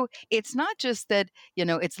 So it's not just that,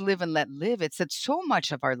 it's live and let live. It's that so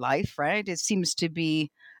much of our life, right? It seems to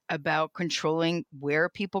be about controlling where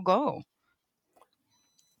people go.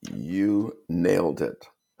 You nailed it.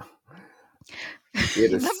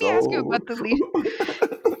 It is Let me ask you so about the true.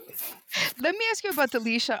 Let me ask you about the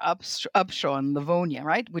Upshaw in Livonia,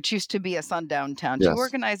 right? Which used to be a sundown town. She Yes.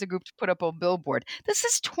 organized a group to put up a billboard. This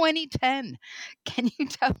is 2010. Can you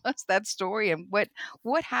tell us that story and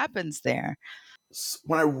what happens there?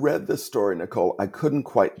 When I read this story, Nicole, I couldn't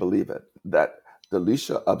quite believe it that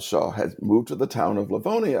Delisha Upshaw had moved to the town of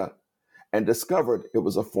Livonia and discovered it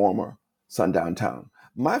was a former sundown town.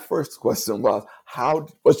 My first question was, how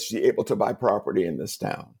was she able to buy property in this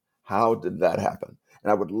town? How did that happen?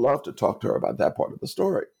 And I would love to talk to her about that part of the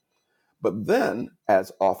story. But then,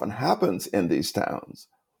 as often happens in these towns,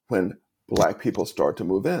 when Black people start to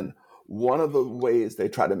move in, one of the ways they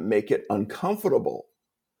try to make it uncomfortable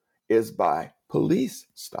is by police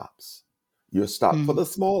stops. You're stopped for Mm, the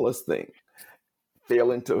smallest thing,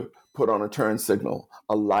 failing to put on a turn signal,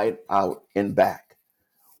 a light out in back,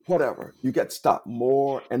 whatever. You get stopped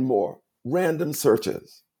more and more, random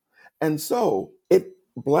searches. And so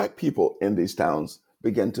Black people in these towns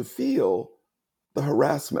begin to feel the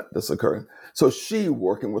harassment that's occurring. So she,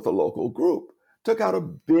 working with a local group, took out a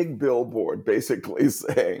big billboard basically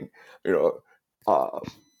saying, you know,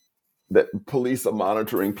 that police are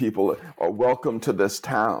monitoring people are welcome to this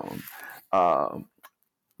town. Um,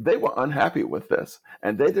 they were unhappy with this,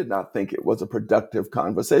 and they did not think it was a productive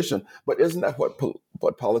conversation. But isn't that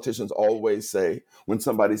what politicians always say when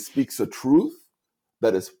somebody speaks a truth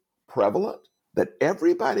that is prevalent, that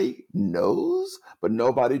everybody knows, but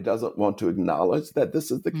nobody doesn't want to acknowledge that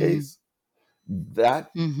this is the mm, case?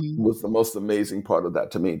 That mhm. was the most amazing part of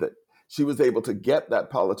that to me, that she was able to get that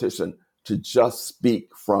politician to just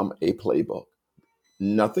speak from a playbook.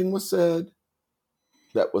 Nothing was said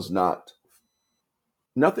that was not,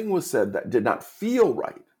 nothing was said that did not feel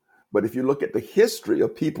right. But if you look at the history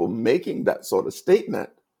of people making that sort of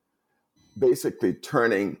statement, basically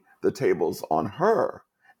turning the tables on her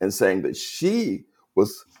and saying that she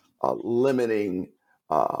was limiting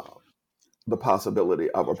uh, the possibility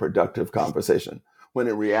of a productive conversation, when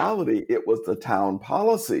in reality, it was the town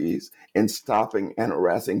policies in stopping and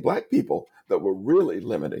harassing Black people that were really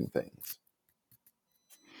limiting things.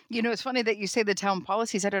 It's funny that you say the town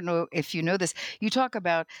policies. I don't know if you know this. You talk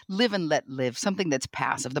about live and let live, something that's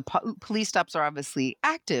passive. The police stops are obviously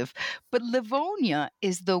active, but Livonia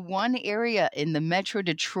is the one area in the Metro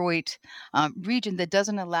Detroit region that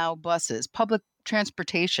doesn't allow buses, public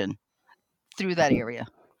transportation through that area.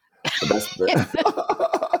 That's been,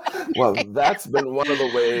 well, that's been one of the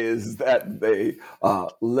ways that they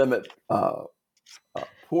limit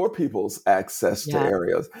poor people's access to Yeah.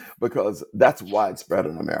 areas, because that's widespread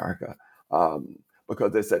in America. Um,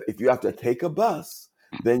 because they said if you have to take a bus,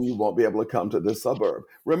 then you won't be able to come to the suburb.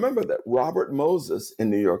 Remember that Robert Moses in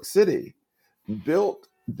New York City built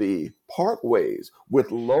the parkways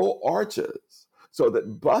with low arches so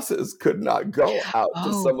that buses could not go out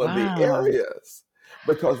to Oh, some of the wow. areas,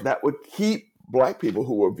 because that would keep Black people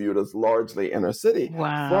who were viewed as largely inner city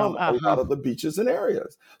Wow. from a Uh-huh. lot of the beaches and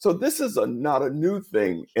areas. So this is not a new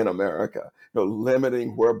thing in America,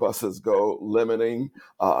 limiting where buses go, limiting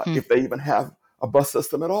Hmm. if they even have a bus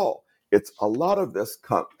system at all. It's a lot of this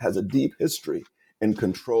has a deep history in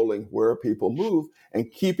controlling where people move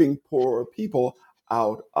and keeping poorer people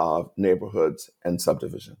out of neighborhoods and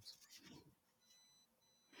subdivisions.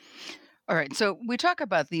 All right. So we talk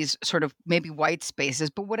about these sort of maybe white spaces,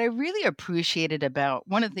 but what I really appreciated about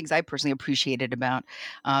one of the things I personally appreciated about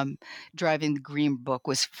um, driving the Green Book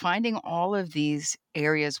was finding all of these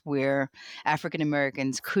areas where African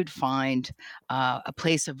Americans could find a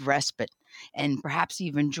place of respite and perhaps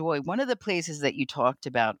even joy. One of the places that you talked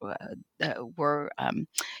about were,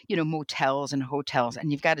 motels and hotels,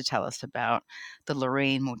 and you've got to tell us about the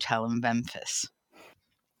Lorraine Motel in Memphis.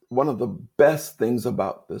 One of the best things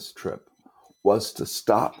about this trip was to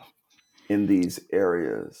stop in these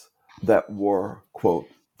areas that were, quote,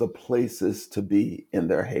 the places to be in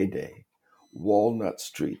their heyday. Walnut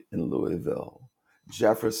Street in Louisville,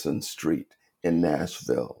 Jefferson Street in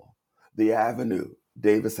Nashville, the Avenue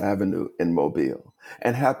Davis Avenue in Mobile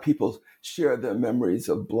and have people share their memories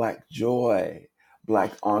of Black joy,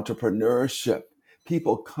 Black entrepreneurship,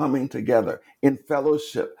 people coming together in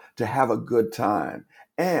fellowship to have a good time,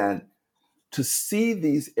 and to see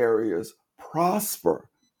these areas prosper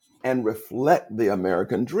and reflect the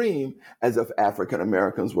American dream as if African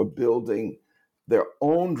Americans were building their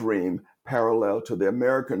own dream parallel to the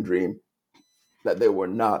American dream that they were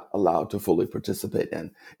not allowed to fully participate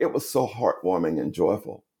in. It was so heartwarming and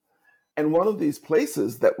joyful. And one of these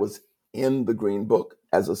places that was in the Green Book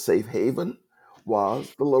as a safe haven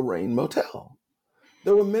was the Lorraine Motel.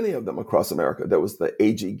 There were many of them across America. There was the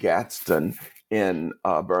A.G. Gadsden in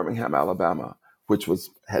Birmingham, Alabama, which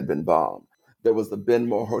had been bombed. There was the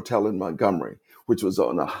Benmore Hotel in Montgomery, which was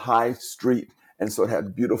on a high street, and so it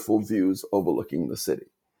had beautiful views overlooking the city.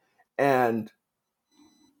 And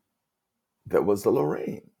there was the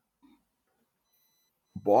Lorraine,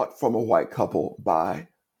 bought from a white couple by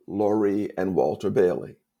Laurie and Walter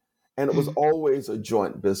Bailey. And it was always a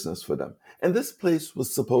joint business for them. And this place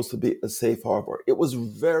was supposed to be a safe harbor. It was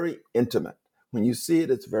very intimate. When you see it,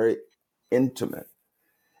 it's very intimate.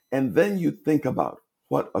 And then you think about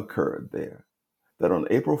what occurred there. That on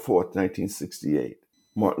April 4th, 1968,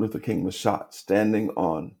 Martin Luther King was shot standing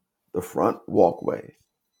on the front walkway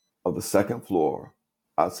of the second floor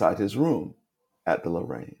outside his room at the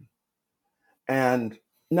Lorraine. And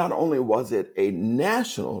not only was it a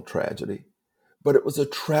national tragedy, but it was a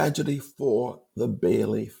tragedy for the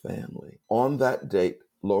Bailey family. On that date,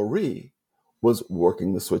 Laurie was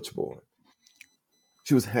working the switchboard.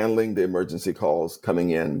 She was handling the emergency calls coming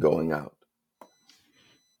in, going out.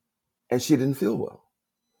 And she didn't feel well.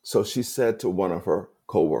 So she said to one of her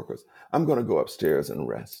co-workers, "I'm going to go upstairs and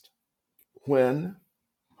rest." When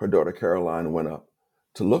her daughter Caroline went up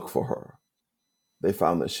to look for her, they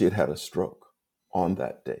found that she had had a stroke on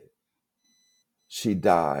that day. She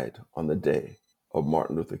died on the day of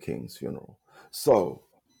Martin Luther King's funeral. So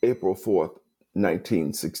April 4th,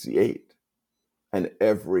 1968, and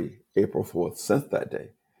every April 4th since that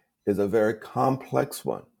day is a very complex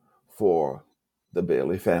one for the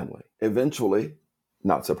Bailey family. Eventually,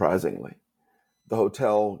 not surprisingly, the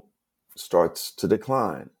hotel starts to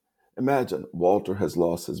decline. Imagine, Walter has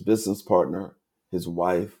lost his business partner, his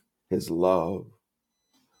wife, his love.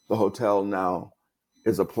 The hotel now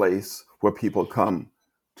is a place where people come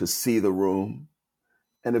to see the room,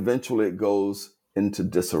 and eventually it goes into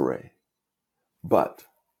disarray. But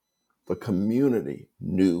the community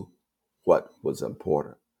knew what was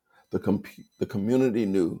important. The community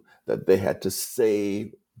knew that they had to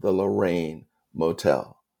save the Lorraine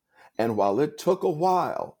Motel. And while it took a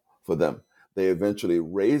while for them, they eventually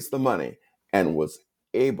raised the money and was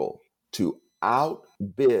able to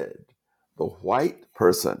outbid the white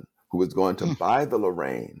person who was going to buy the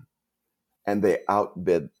Lorraine. And they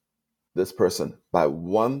outbid this person by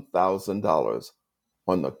 $1,000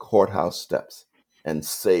 on the courthouse steps and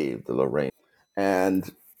saved the Lorraine. And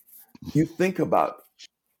you think about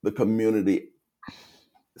the community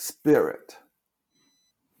spirit,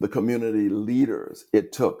 the community leaders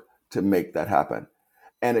it took to make that happen.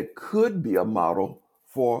 And it could be a model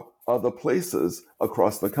for other places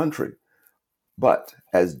across the country. But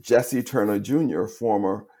as Jesse Turner Jr.,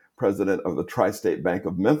 former president of the Tri-State Bank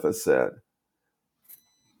of Memphis, said,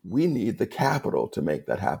 we need the capital to make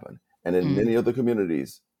that happen. And in many other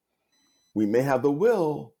communities, we may have the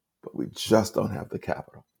will, but we just don't have the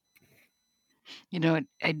capital. You know,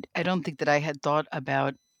 I don't think that I had thought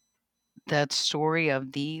about that story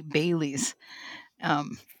of the Baileys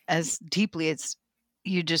as deeply as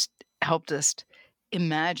you just helped us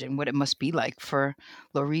imagine what it must be like for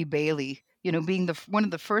Laurie Bailey, you know, being one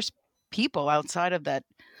of the first people outside of that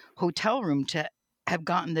hotel room to have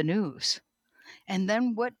gotten the news. And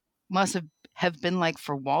then what must have been like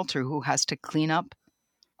for Walter, who has to clean up.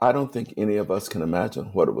 I don't think any of us can imagine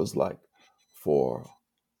what it was like for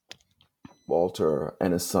Walter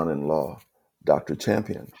and his son-in-law, Dr.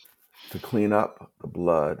 Champion, to clean up the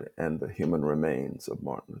blood and the human remains of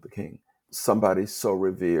Martin Luther King. Somebody so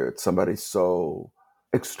revered, somebody so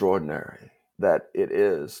extraordinary that it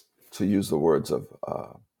is, to use the words of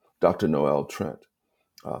Dr. Noel Trent,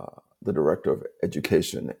 the Director of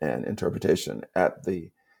Education and Interpretation at the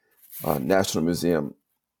National Museum,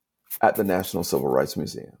 at the National Civil Rights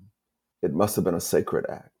Museum. It must have been a sacred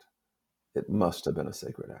act. It must have been a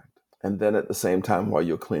sacred act. And then at the same time, while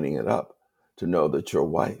you're cleaning it up, to know that your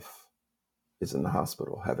wife is in the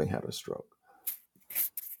hospital having had a stroke.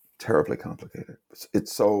 Terribly complicated.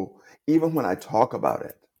 It's so, even when I talk about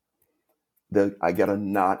it, I get a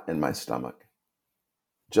knot in my stomach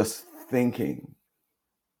just thinking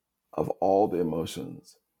of all the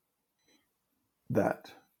emotions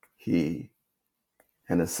that he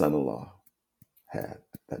and his son-in-law had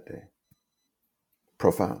that day.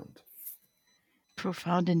 Profound.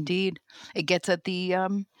 Profound indeed. It gets at the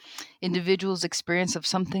individual's experience of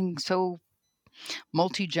something so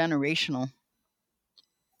multi-generational.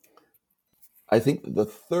 I think the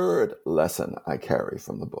third lesson I carry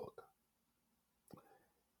from the book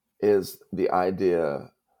is the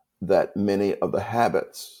idea that many of the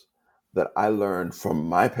habits that I learned from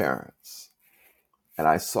my parents and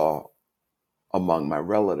I saw among my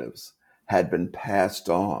relatives had been passed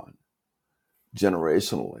on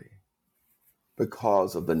generationally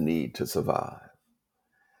because of the need to survive.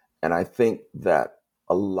 And I think that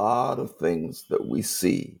a lot of things that we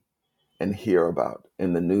see and hear about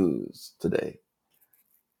in the news today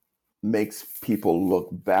makes people look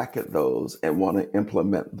back at those and want to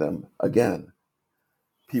implement them again.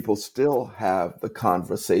 People still have the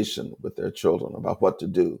conversation with their children about what to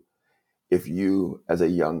do if you, as a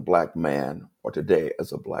young Black man, or today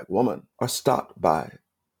as a Black woman, are stopped by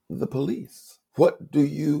the police. What do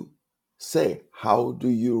you say? How do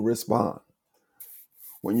you respond?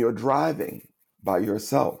 When you're driving by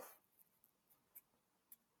yourself,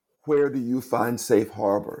 where do you find safe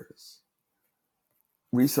harbors?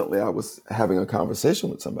 Recently, I was having a conversation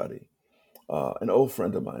with somebody, an old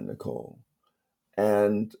friend of mine, Nicole,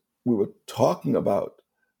 and we were talking about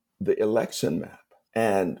the election map.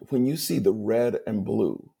 And when you see the red and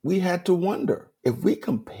blue, we had to wonder if we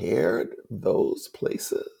compared those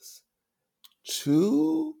places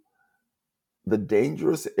to the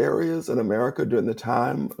dangerous areas in America during the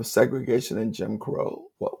time of segregation and Jim Crow,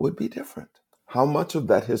 what would be different? How much of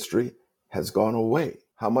that history has gone away?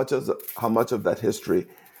 How much of that history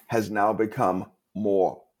has now become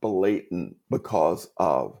more blatant because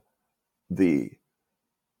of the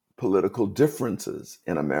political differences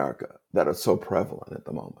in America that are so prevalent at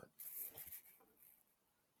the moment?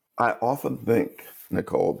 I often think,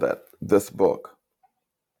 Nicole, that this book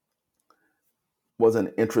was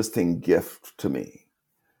an interesting gift to me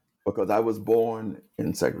because I was born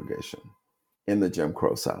in segregation in the Jim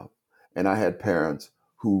Crow South. And I had parents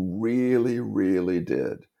who really, really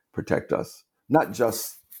did protect us. Not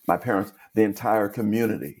just my parents, the entire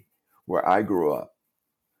community where I grew up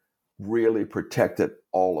really protected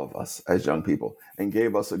all of us as young people and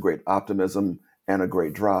gave us a great optimism and a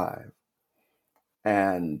great drive.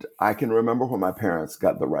 And I can remember when my parents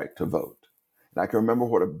got the right to vote. And I can remember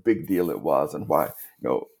what a big deal it was and why,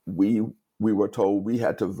 we were told we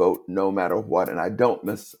had to vote no matter what, and I don't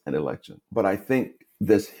miss an election. But I think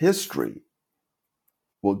this history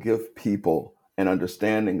will give people an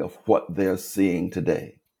understanding of what they're seeing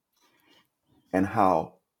today and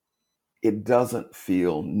how it doesn't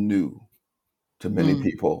feel new to many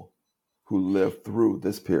people who lived through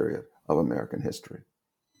this period of American history.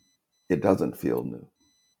 It doesn't feel new.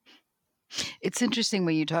 It's interesting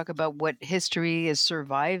when you talk about what history is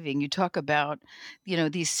surviving. You talk about,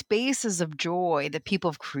 these spaces of joy that people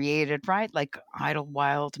have created, right? Like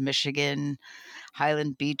Idlewild, Michigan,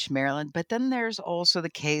 Highland Beach, Maryland. But then there's also the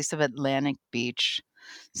case of Atlantic Beach,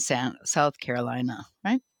 South Carolina,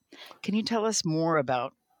 right? Can you tell us more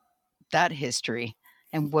about that history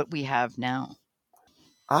and what we have now?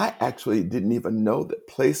 I actually didn't even know that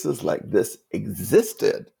places like this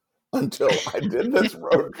existed until I did this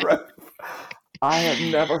road trip. I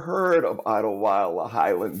had never heard of Idlewild or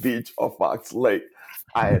Highland Beach or Fox Lake.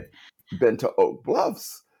 I had been to Oak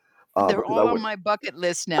Bluffs. They're Because all on my bucket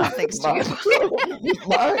list now, thanks to you. Mine too.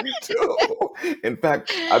 Mine too. In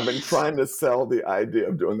fact, I've been trying to sell the idea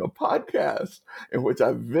of doing a podcast in which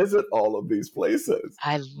I visit all of these places.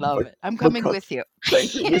 I love it. I'm coming with you.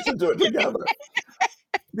 Thank you. We should do it together.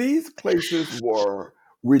 These places were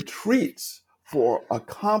retreats for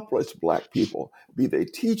accomplished Black people, be they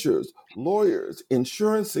teachers, lawyers,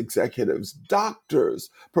 insurance executives, doctors,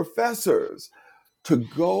 professors, to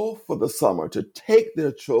go for the summer, to take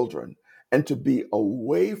their children and to be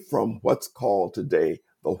away from what's called today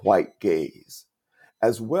the white gaze,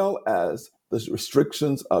 as well as the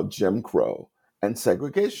restrictions of Jim Crow and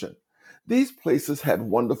segregation. These places had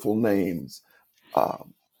wonderful names.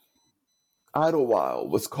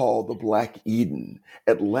 Idlewild was called the Black Eden.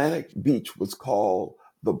 Atlantic Beach was called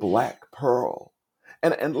the Black Pearl.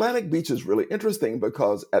 And Atlantic Beach is really interesting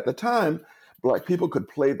because at the time, Black people could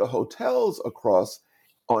play the hotels across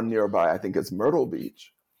on nearby, I think it's Myrtle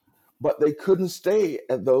Beach, but they couldn't stay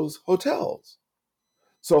at those hotels.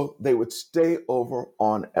 So they would stay over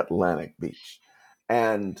on Atlantic Beach.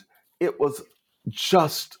 And it was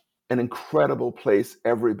just an incredible place,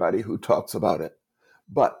 everybody who talks about it.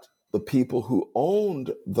 But the people who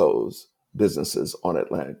owned those businesses on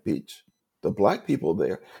Atlantic Beach, the Black people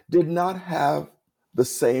there, did not have the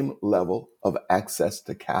same level of access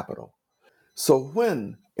to capital. So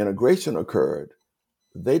when integration occurred,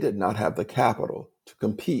 they did not have the capital to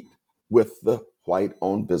compete with the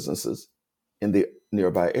white-owned businesses in the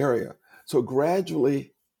nearby area. So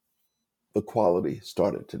gradually, the quality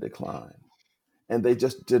started to decline, and they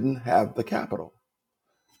just didn't have the capital.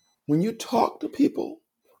 When you talk to people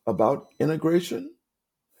about integration,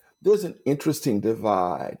 there's an interesting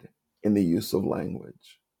divide in the use of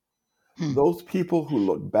language. Hmm. Those people who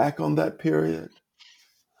look back on that period,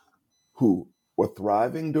 who were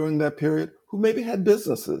thriving during that period, who maybe had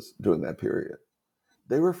businesses during that period,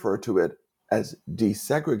 they refer to it as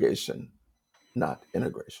desegregation, not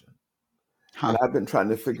integration. Huh. And I've been trying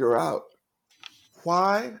to figure out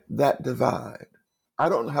why that divide. I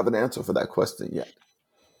don't have an answer for that question yet,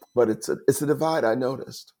 but it's a divide I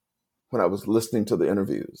noticed when I was listening to the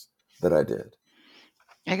interviews that I did.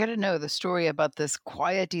 I got to know the story about this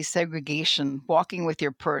quiet desegregation, walking with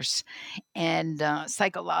your purse, and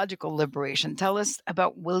psychological liberation. Tell us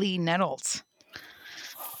about Willie Nettles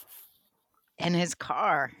and his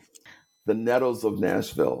car. The Nettles of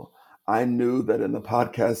Nashville. I knew that in the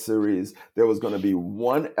podcast series, there was going to be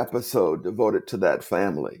one episode devoted to that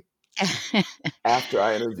family. After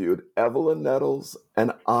I interviewed Evelyn Nettles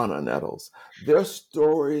and Anna Nettles, their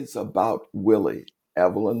stories about Willie,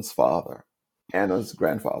 Evelyn's father, Anna's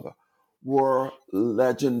grandfather, were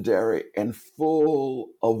legendary and full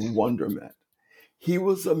of wonderment. He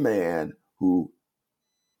was a man who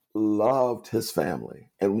loved his family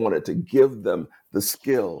and wanted to give them the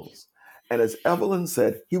skills. And as Evelyn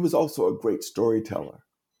said, he was also a great storyteller.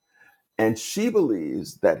 And she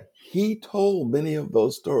believes that he told many of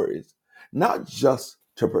those stories, not just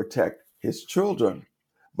to protect his children,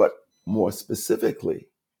 but more specifically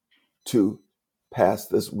to pass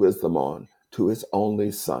this wisdom on to his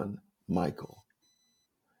only son, Michael.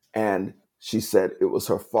 And she said it was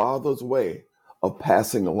her father's way of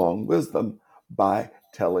passing along wisdom by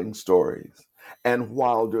telling stories. And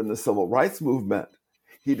while during the civil rights movement,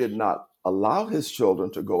 he did not allow his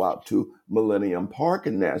children to go out to Millennium Park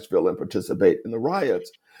in Nashville and participate in the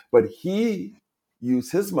riots, but he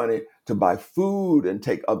used his money to buy food and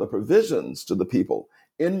take other provisions to the people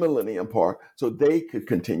in Millennium Park so they could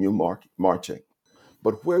continue marching.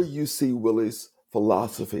 But where you see Willie's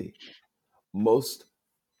philosophy most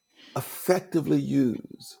effectively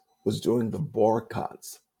used was during the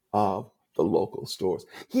boycotts of the local stores.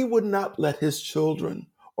 He would not let his children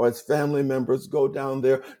or his family members go down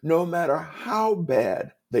there, no matter how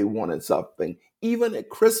bad they wanted something. Even at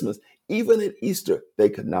Christmas, even at Easter, they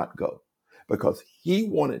could not go because he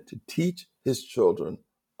wanted to teach his children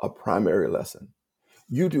a primary lesson.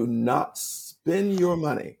 You do not spend your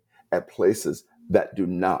money at places that do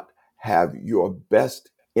not have your best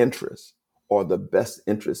interests or the best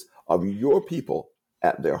interests of your people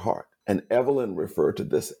at their heart. And Evelyn referred to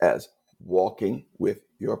this as walking with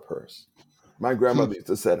your purse. My grandmother used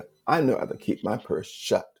to say, I know how to keep my purse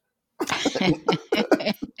shut.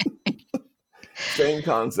 Same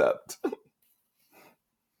concept.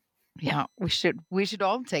 Yeah, we should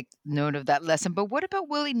all take note of that lesson. But what about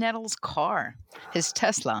Willie Nettles' car, his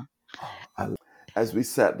Tesla? As we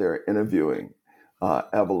sat there interviewing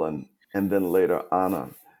Evelyn and then later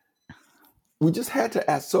Anna, we just had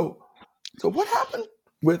to ask, so what happened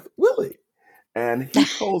with Willie? And he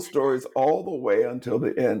told stories all the way until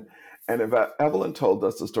the end. And Evelyn told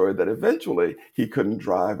us the story that eventually he couldn't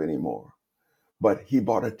drive anymore. But he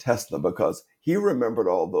bought a Tesla because he remembered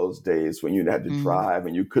all those days when you had to drive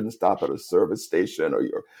and you couldn't stop at a service station, or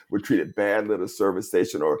you were treated badly at a service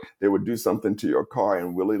station, or they would do something to your car,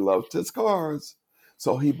 and Willie loved his cars.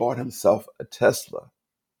 So he bought himself a Tesla.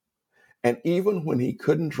 And even when he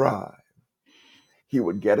couldn't drive, he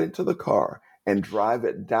would get into the car and drive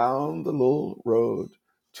it down the little road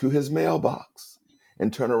to his mailbox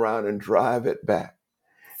and turn around and drive it back.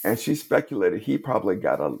 And she speculated he probably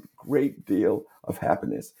got a great deal of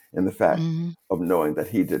happiness in the fact of knowing that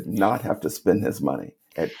he did not have to spend his money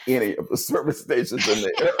at any of the service stations in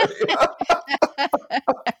the area.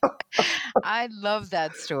 I love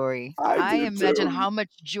that story. I do imagine too. how much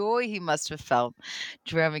joy he must have felt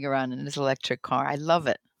driving around in his electric car. I love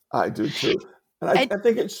it. I do too. And I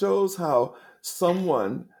think it shows how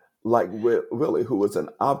someone like Willie, who was an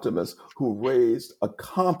optimist, who raised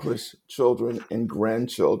accomplished children and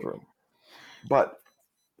grandchildren, but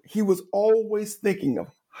he was always thinking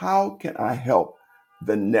of how can I help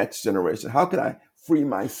the next generation? How can I free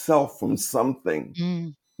myself from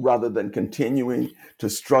something rather than continuing to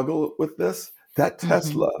struggle with this? That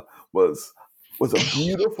Tesla was a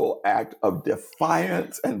beautiful act of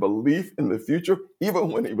defiance and belief in the future,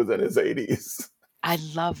 even when he was in his 80s. I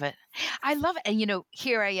love it. I love it. And,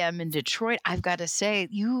 here I am in Detroit. I've got to say,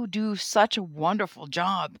 you do such a wonderful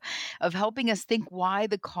job of helping us think why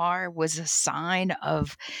the car was a sign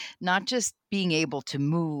of not just being able to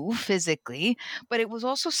move physically, but it was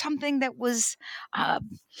also something that was uh,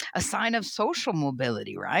 a sign of social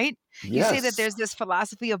mobility, right? You say that Yes, there's this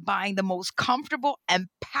philosophy of buying the most comfortable and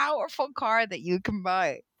powerful car that you can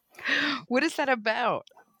buy. What is that about?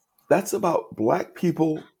 that's about Black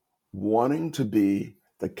people wanting to be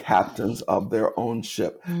the captains of their own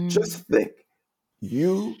ship. Mm, Just think,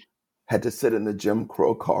 you had to sit in the Jim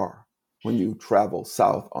Crow car when you travel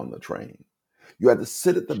south on the train. You had to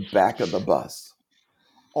sit at the back of the bus.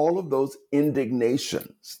 All of those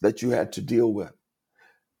indignations that you had to deal with.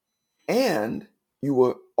 And you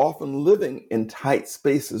were often living in tight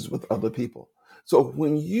spaces with other people. So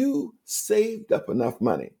when you saved up enough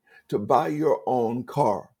money to buy your own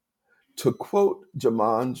car, to quote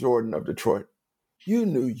Jamon Jordan of Detroit, you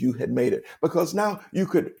knew you had made it because now you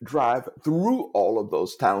could drive through all of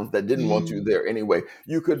those towns that didn't want you mm, there anyway.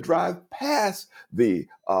 You could drive past the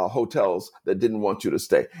hotels that didn't want you to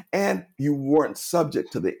stay. And you weren't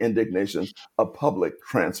subject to the indignations of public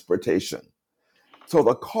transportation. So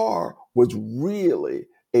the car was really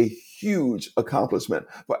a huge accomplishment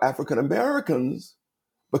for African Americans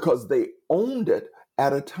because they owned it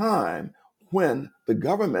at a time when the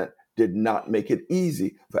government did not make it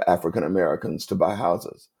easy for African Americans to buy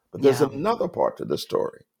houses. But there's yeah. another part to the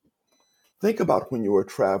story. Think about when you were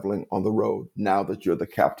traveling on the road now that you're the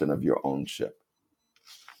captain of your own ship.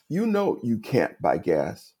 You know you can't buy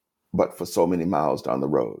gas but for so many miles down the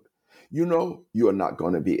road. You know you are not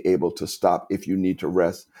going to be able to stop if you need to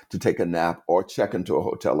rest, to take a nap, or check into a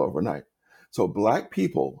hotel overnight. So Black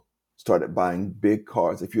people started buying big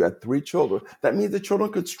cars. If you had 3 children, that means the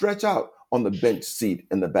children could stretch out on the bench seat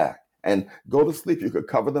in the back and go to sleep. You could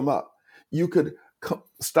cover them up. You could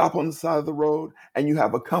stop on the side of the road and you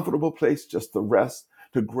have a comfortable place just to rest,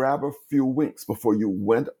 to grab a few winks before you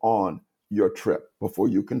went on your trip, before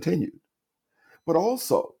you continued. But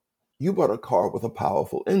also, you bought a car with a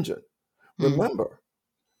powerful engine. Mm. Remember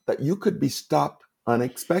that you could be stopped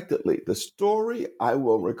unexpectedly. The story I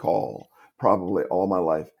will recall probably all my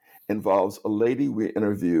life involves a lady we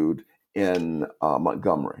interviewed in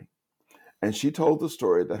Montgomery. And she told the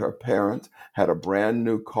story that her parents had a brand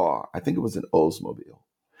new car. I think it was an Oldsmobile.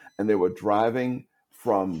 And they were driving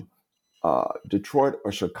from Detroit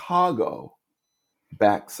or Chicago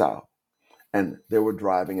back south. And they were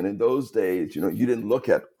driving. And in those days, you didn't look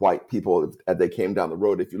at white people as they came down the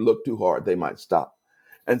road. If you looked too hard, they might stop.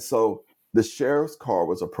 And so the sheriff's car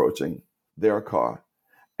was approaching their car,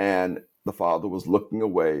 and the father was looking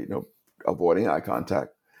away, avoiding eye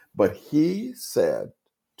contact. But he said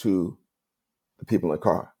to the people in the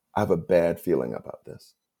car, I have a bad feeling about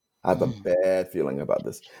this. I have a Mm. bad feeling about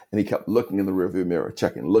this. And he kept looking in the rearview mirror,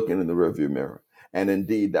 checking, looking in the rearview mirror. And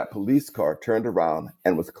indeed, that police car turned around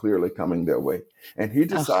and was clearly coming their way. And he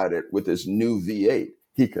Ugh. decided with his new V8,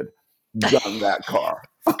 he could gun that car.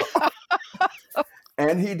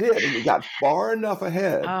 And he did. And he got far enough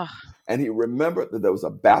ahead. Ugh. And he remembered that there was a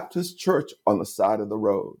Baptist church on the side of the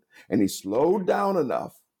road. And he slowed down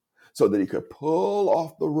enough so that he could pull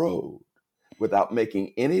off the road without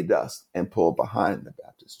making any dust and pull behind the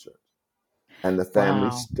Baptist church. And the family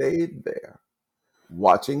Wow. stayed there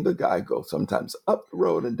watching the guy go sometimes up the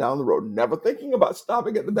road and down the road, never thinking about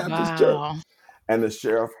stopping at the Baptist church. Wow. And the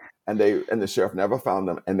sheriff never found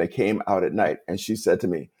them, and they came out at night. And she said to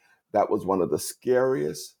me, that was one of the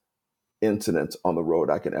scariest incidents on the road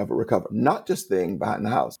I can ever recover. Not just staying behind the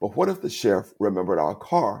house, but what if the sheriff remembered our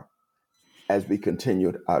car as we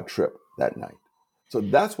continued our trip that night? So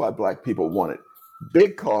that's why Black people wanted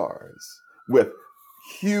big cars with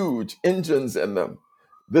huge engines in them.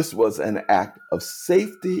 This was an act of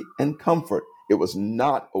safety and comfort. It was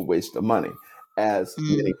not a waste of money, as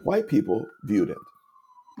Mm. many white people viewed it.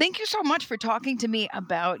 Thank you so much for talking to me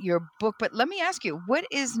about your book. But let me ask you, what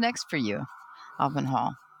is next for you, Alvin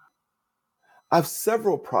Hall? I have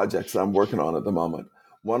several projects I'm working on at the moment.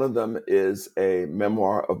 One of them is a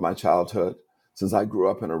memoir of my childhood. Since I grew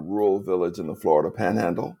up in a rural village in the Florida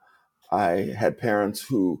Panhandle, I had parents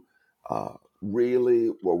who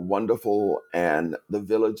really were wonderful, and the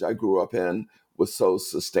village I grew up in was so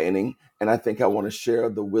sustaining. And I think I want to share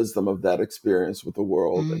the wisdom of that experience with the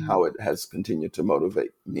world and Mm. how it has continued to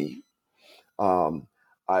motivate me. Um,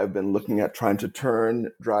 I've been looking at trying to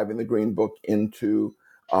turn Driving the Green Book into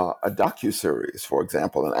a docuseries, for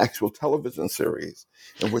example, an actual television series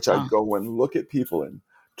in which I Oh, go and look at people and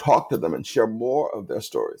talk to them and share more of their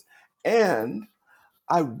stories. And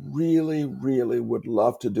I really, really would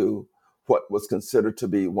love to do what was considered to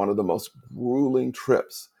be one of the most grueling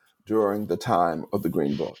trips during the time of the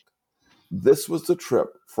Green Book. This was the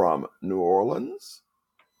trip from New Orleans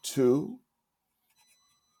to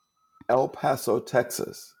El Paso,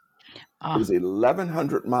 Texas. It was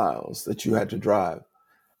 1,100 miles that you had to drive.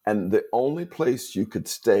 And the only place you could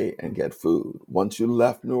stay and get food once you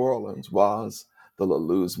left New Orleans was the La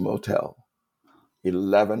Luz Motel,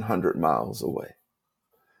 1,100 miles away.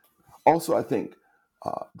 Also, I think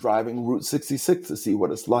driving Route 66 to see what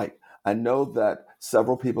it's like. I know that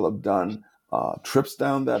several people have done trips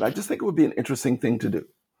down that. I just think it would be an interesting thing to do.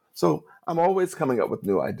 So I'm always coming up with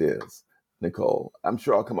new ideas, Nicole. I'm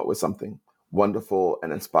sure I'll come up with something wonderful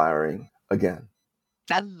and inspiring again.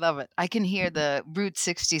 I love it. I can hear the Route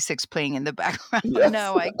 66 playing in the background. Yes.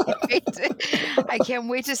 No, I can't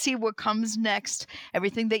wait to see what comes next.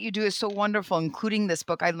 Everything that you do is so wonderful, including this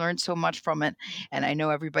book. I learned so much from it, and I know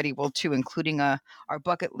everybody will too, including our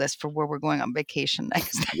bucket list for where we're going on vacation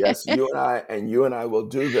next. Yes, you and I will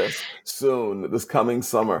do this soon, this coming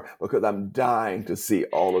summer, because I'm dying to see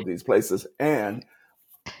all of these places. And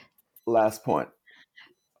last point,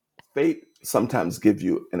 fate sometimes gives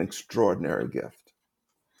you an extraordinary gift.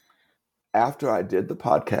 After I did the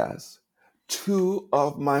podcast, 2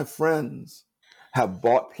 of my friends have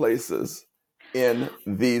bought places in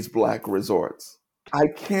these Black resorts. I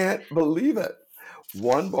can't believe it.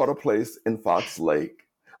 One bought a place in Fox Lake,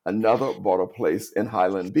 another bought a place in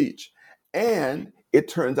Highland Beach. And it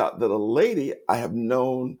turns out that a lady I have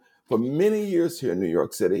known for many years here in New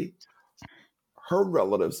York City, her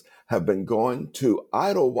relatives have been going to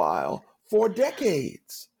Idlewild for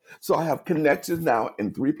decades. So I have connections now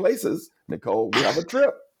in 3 places. Nicole, we have a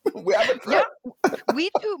trip. We have a trip. Yeah, we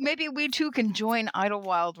too. Maybe we too can join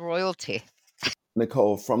Idlewild royalty.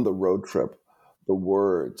 Nicole, from the road trip, the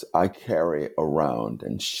words I carry around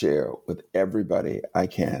and share with everybody I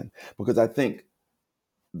can, because I think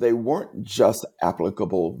they weren't just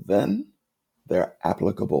applicable then, they're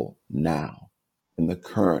applicable now in the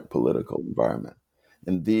current political environment.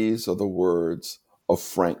 And these are the words of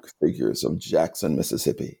Frank Figures of Jackson,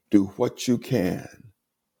 Mississippi. Do what you can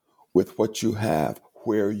with what you have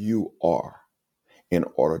where you are in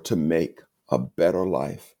order to make a better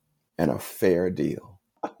life and a fair deal.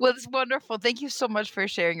 Well, it's wonderful. Thank you so much for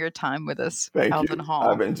sharing your time with us, Thank Alvin you. Hall.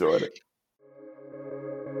 I've enjoyed it.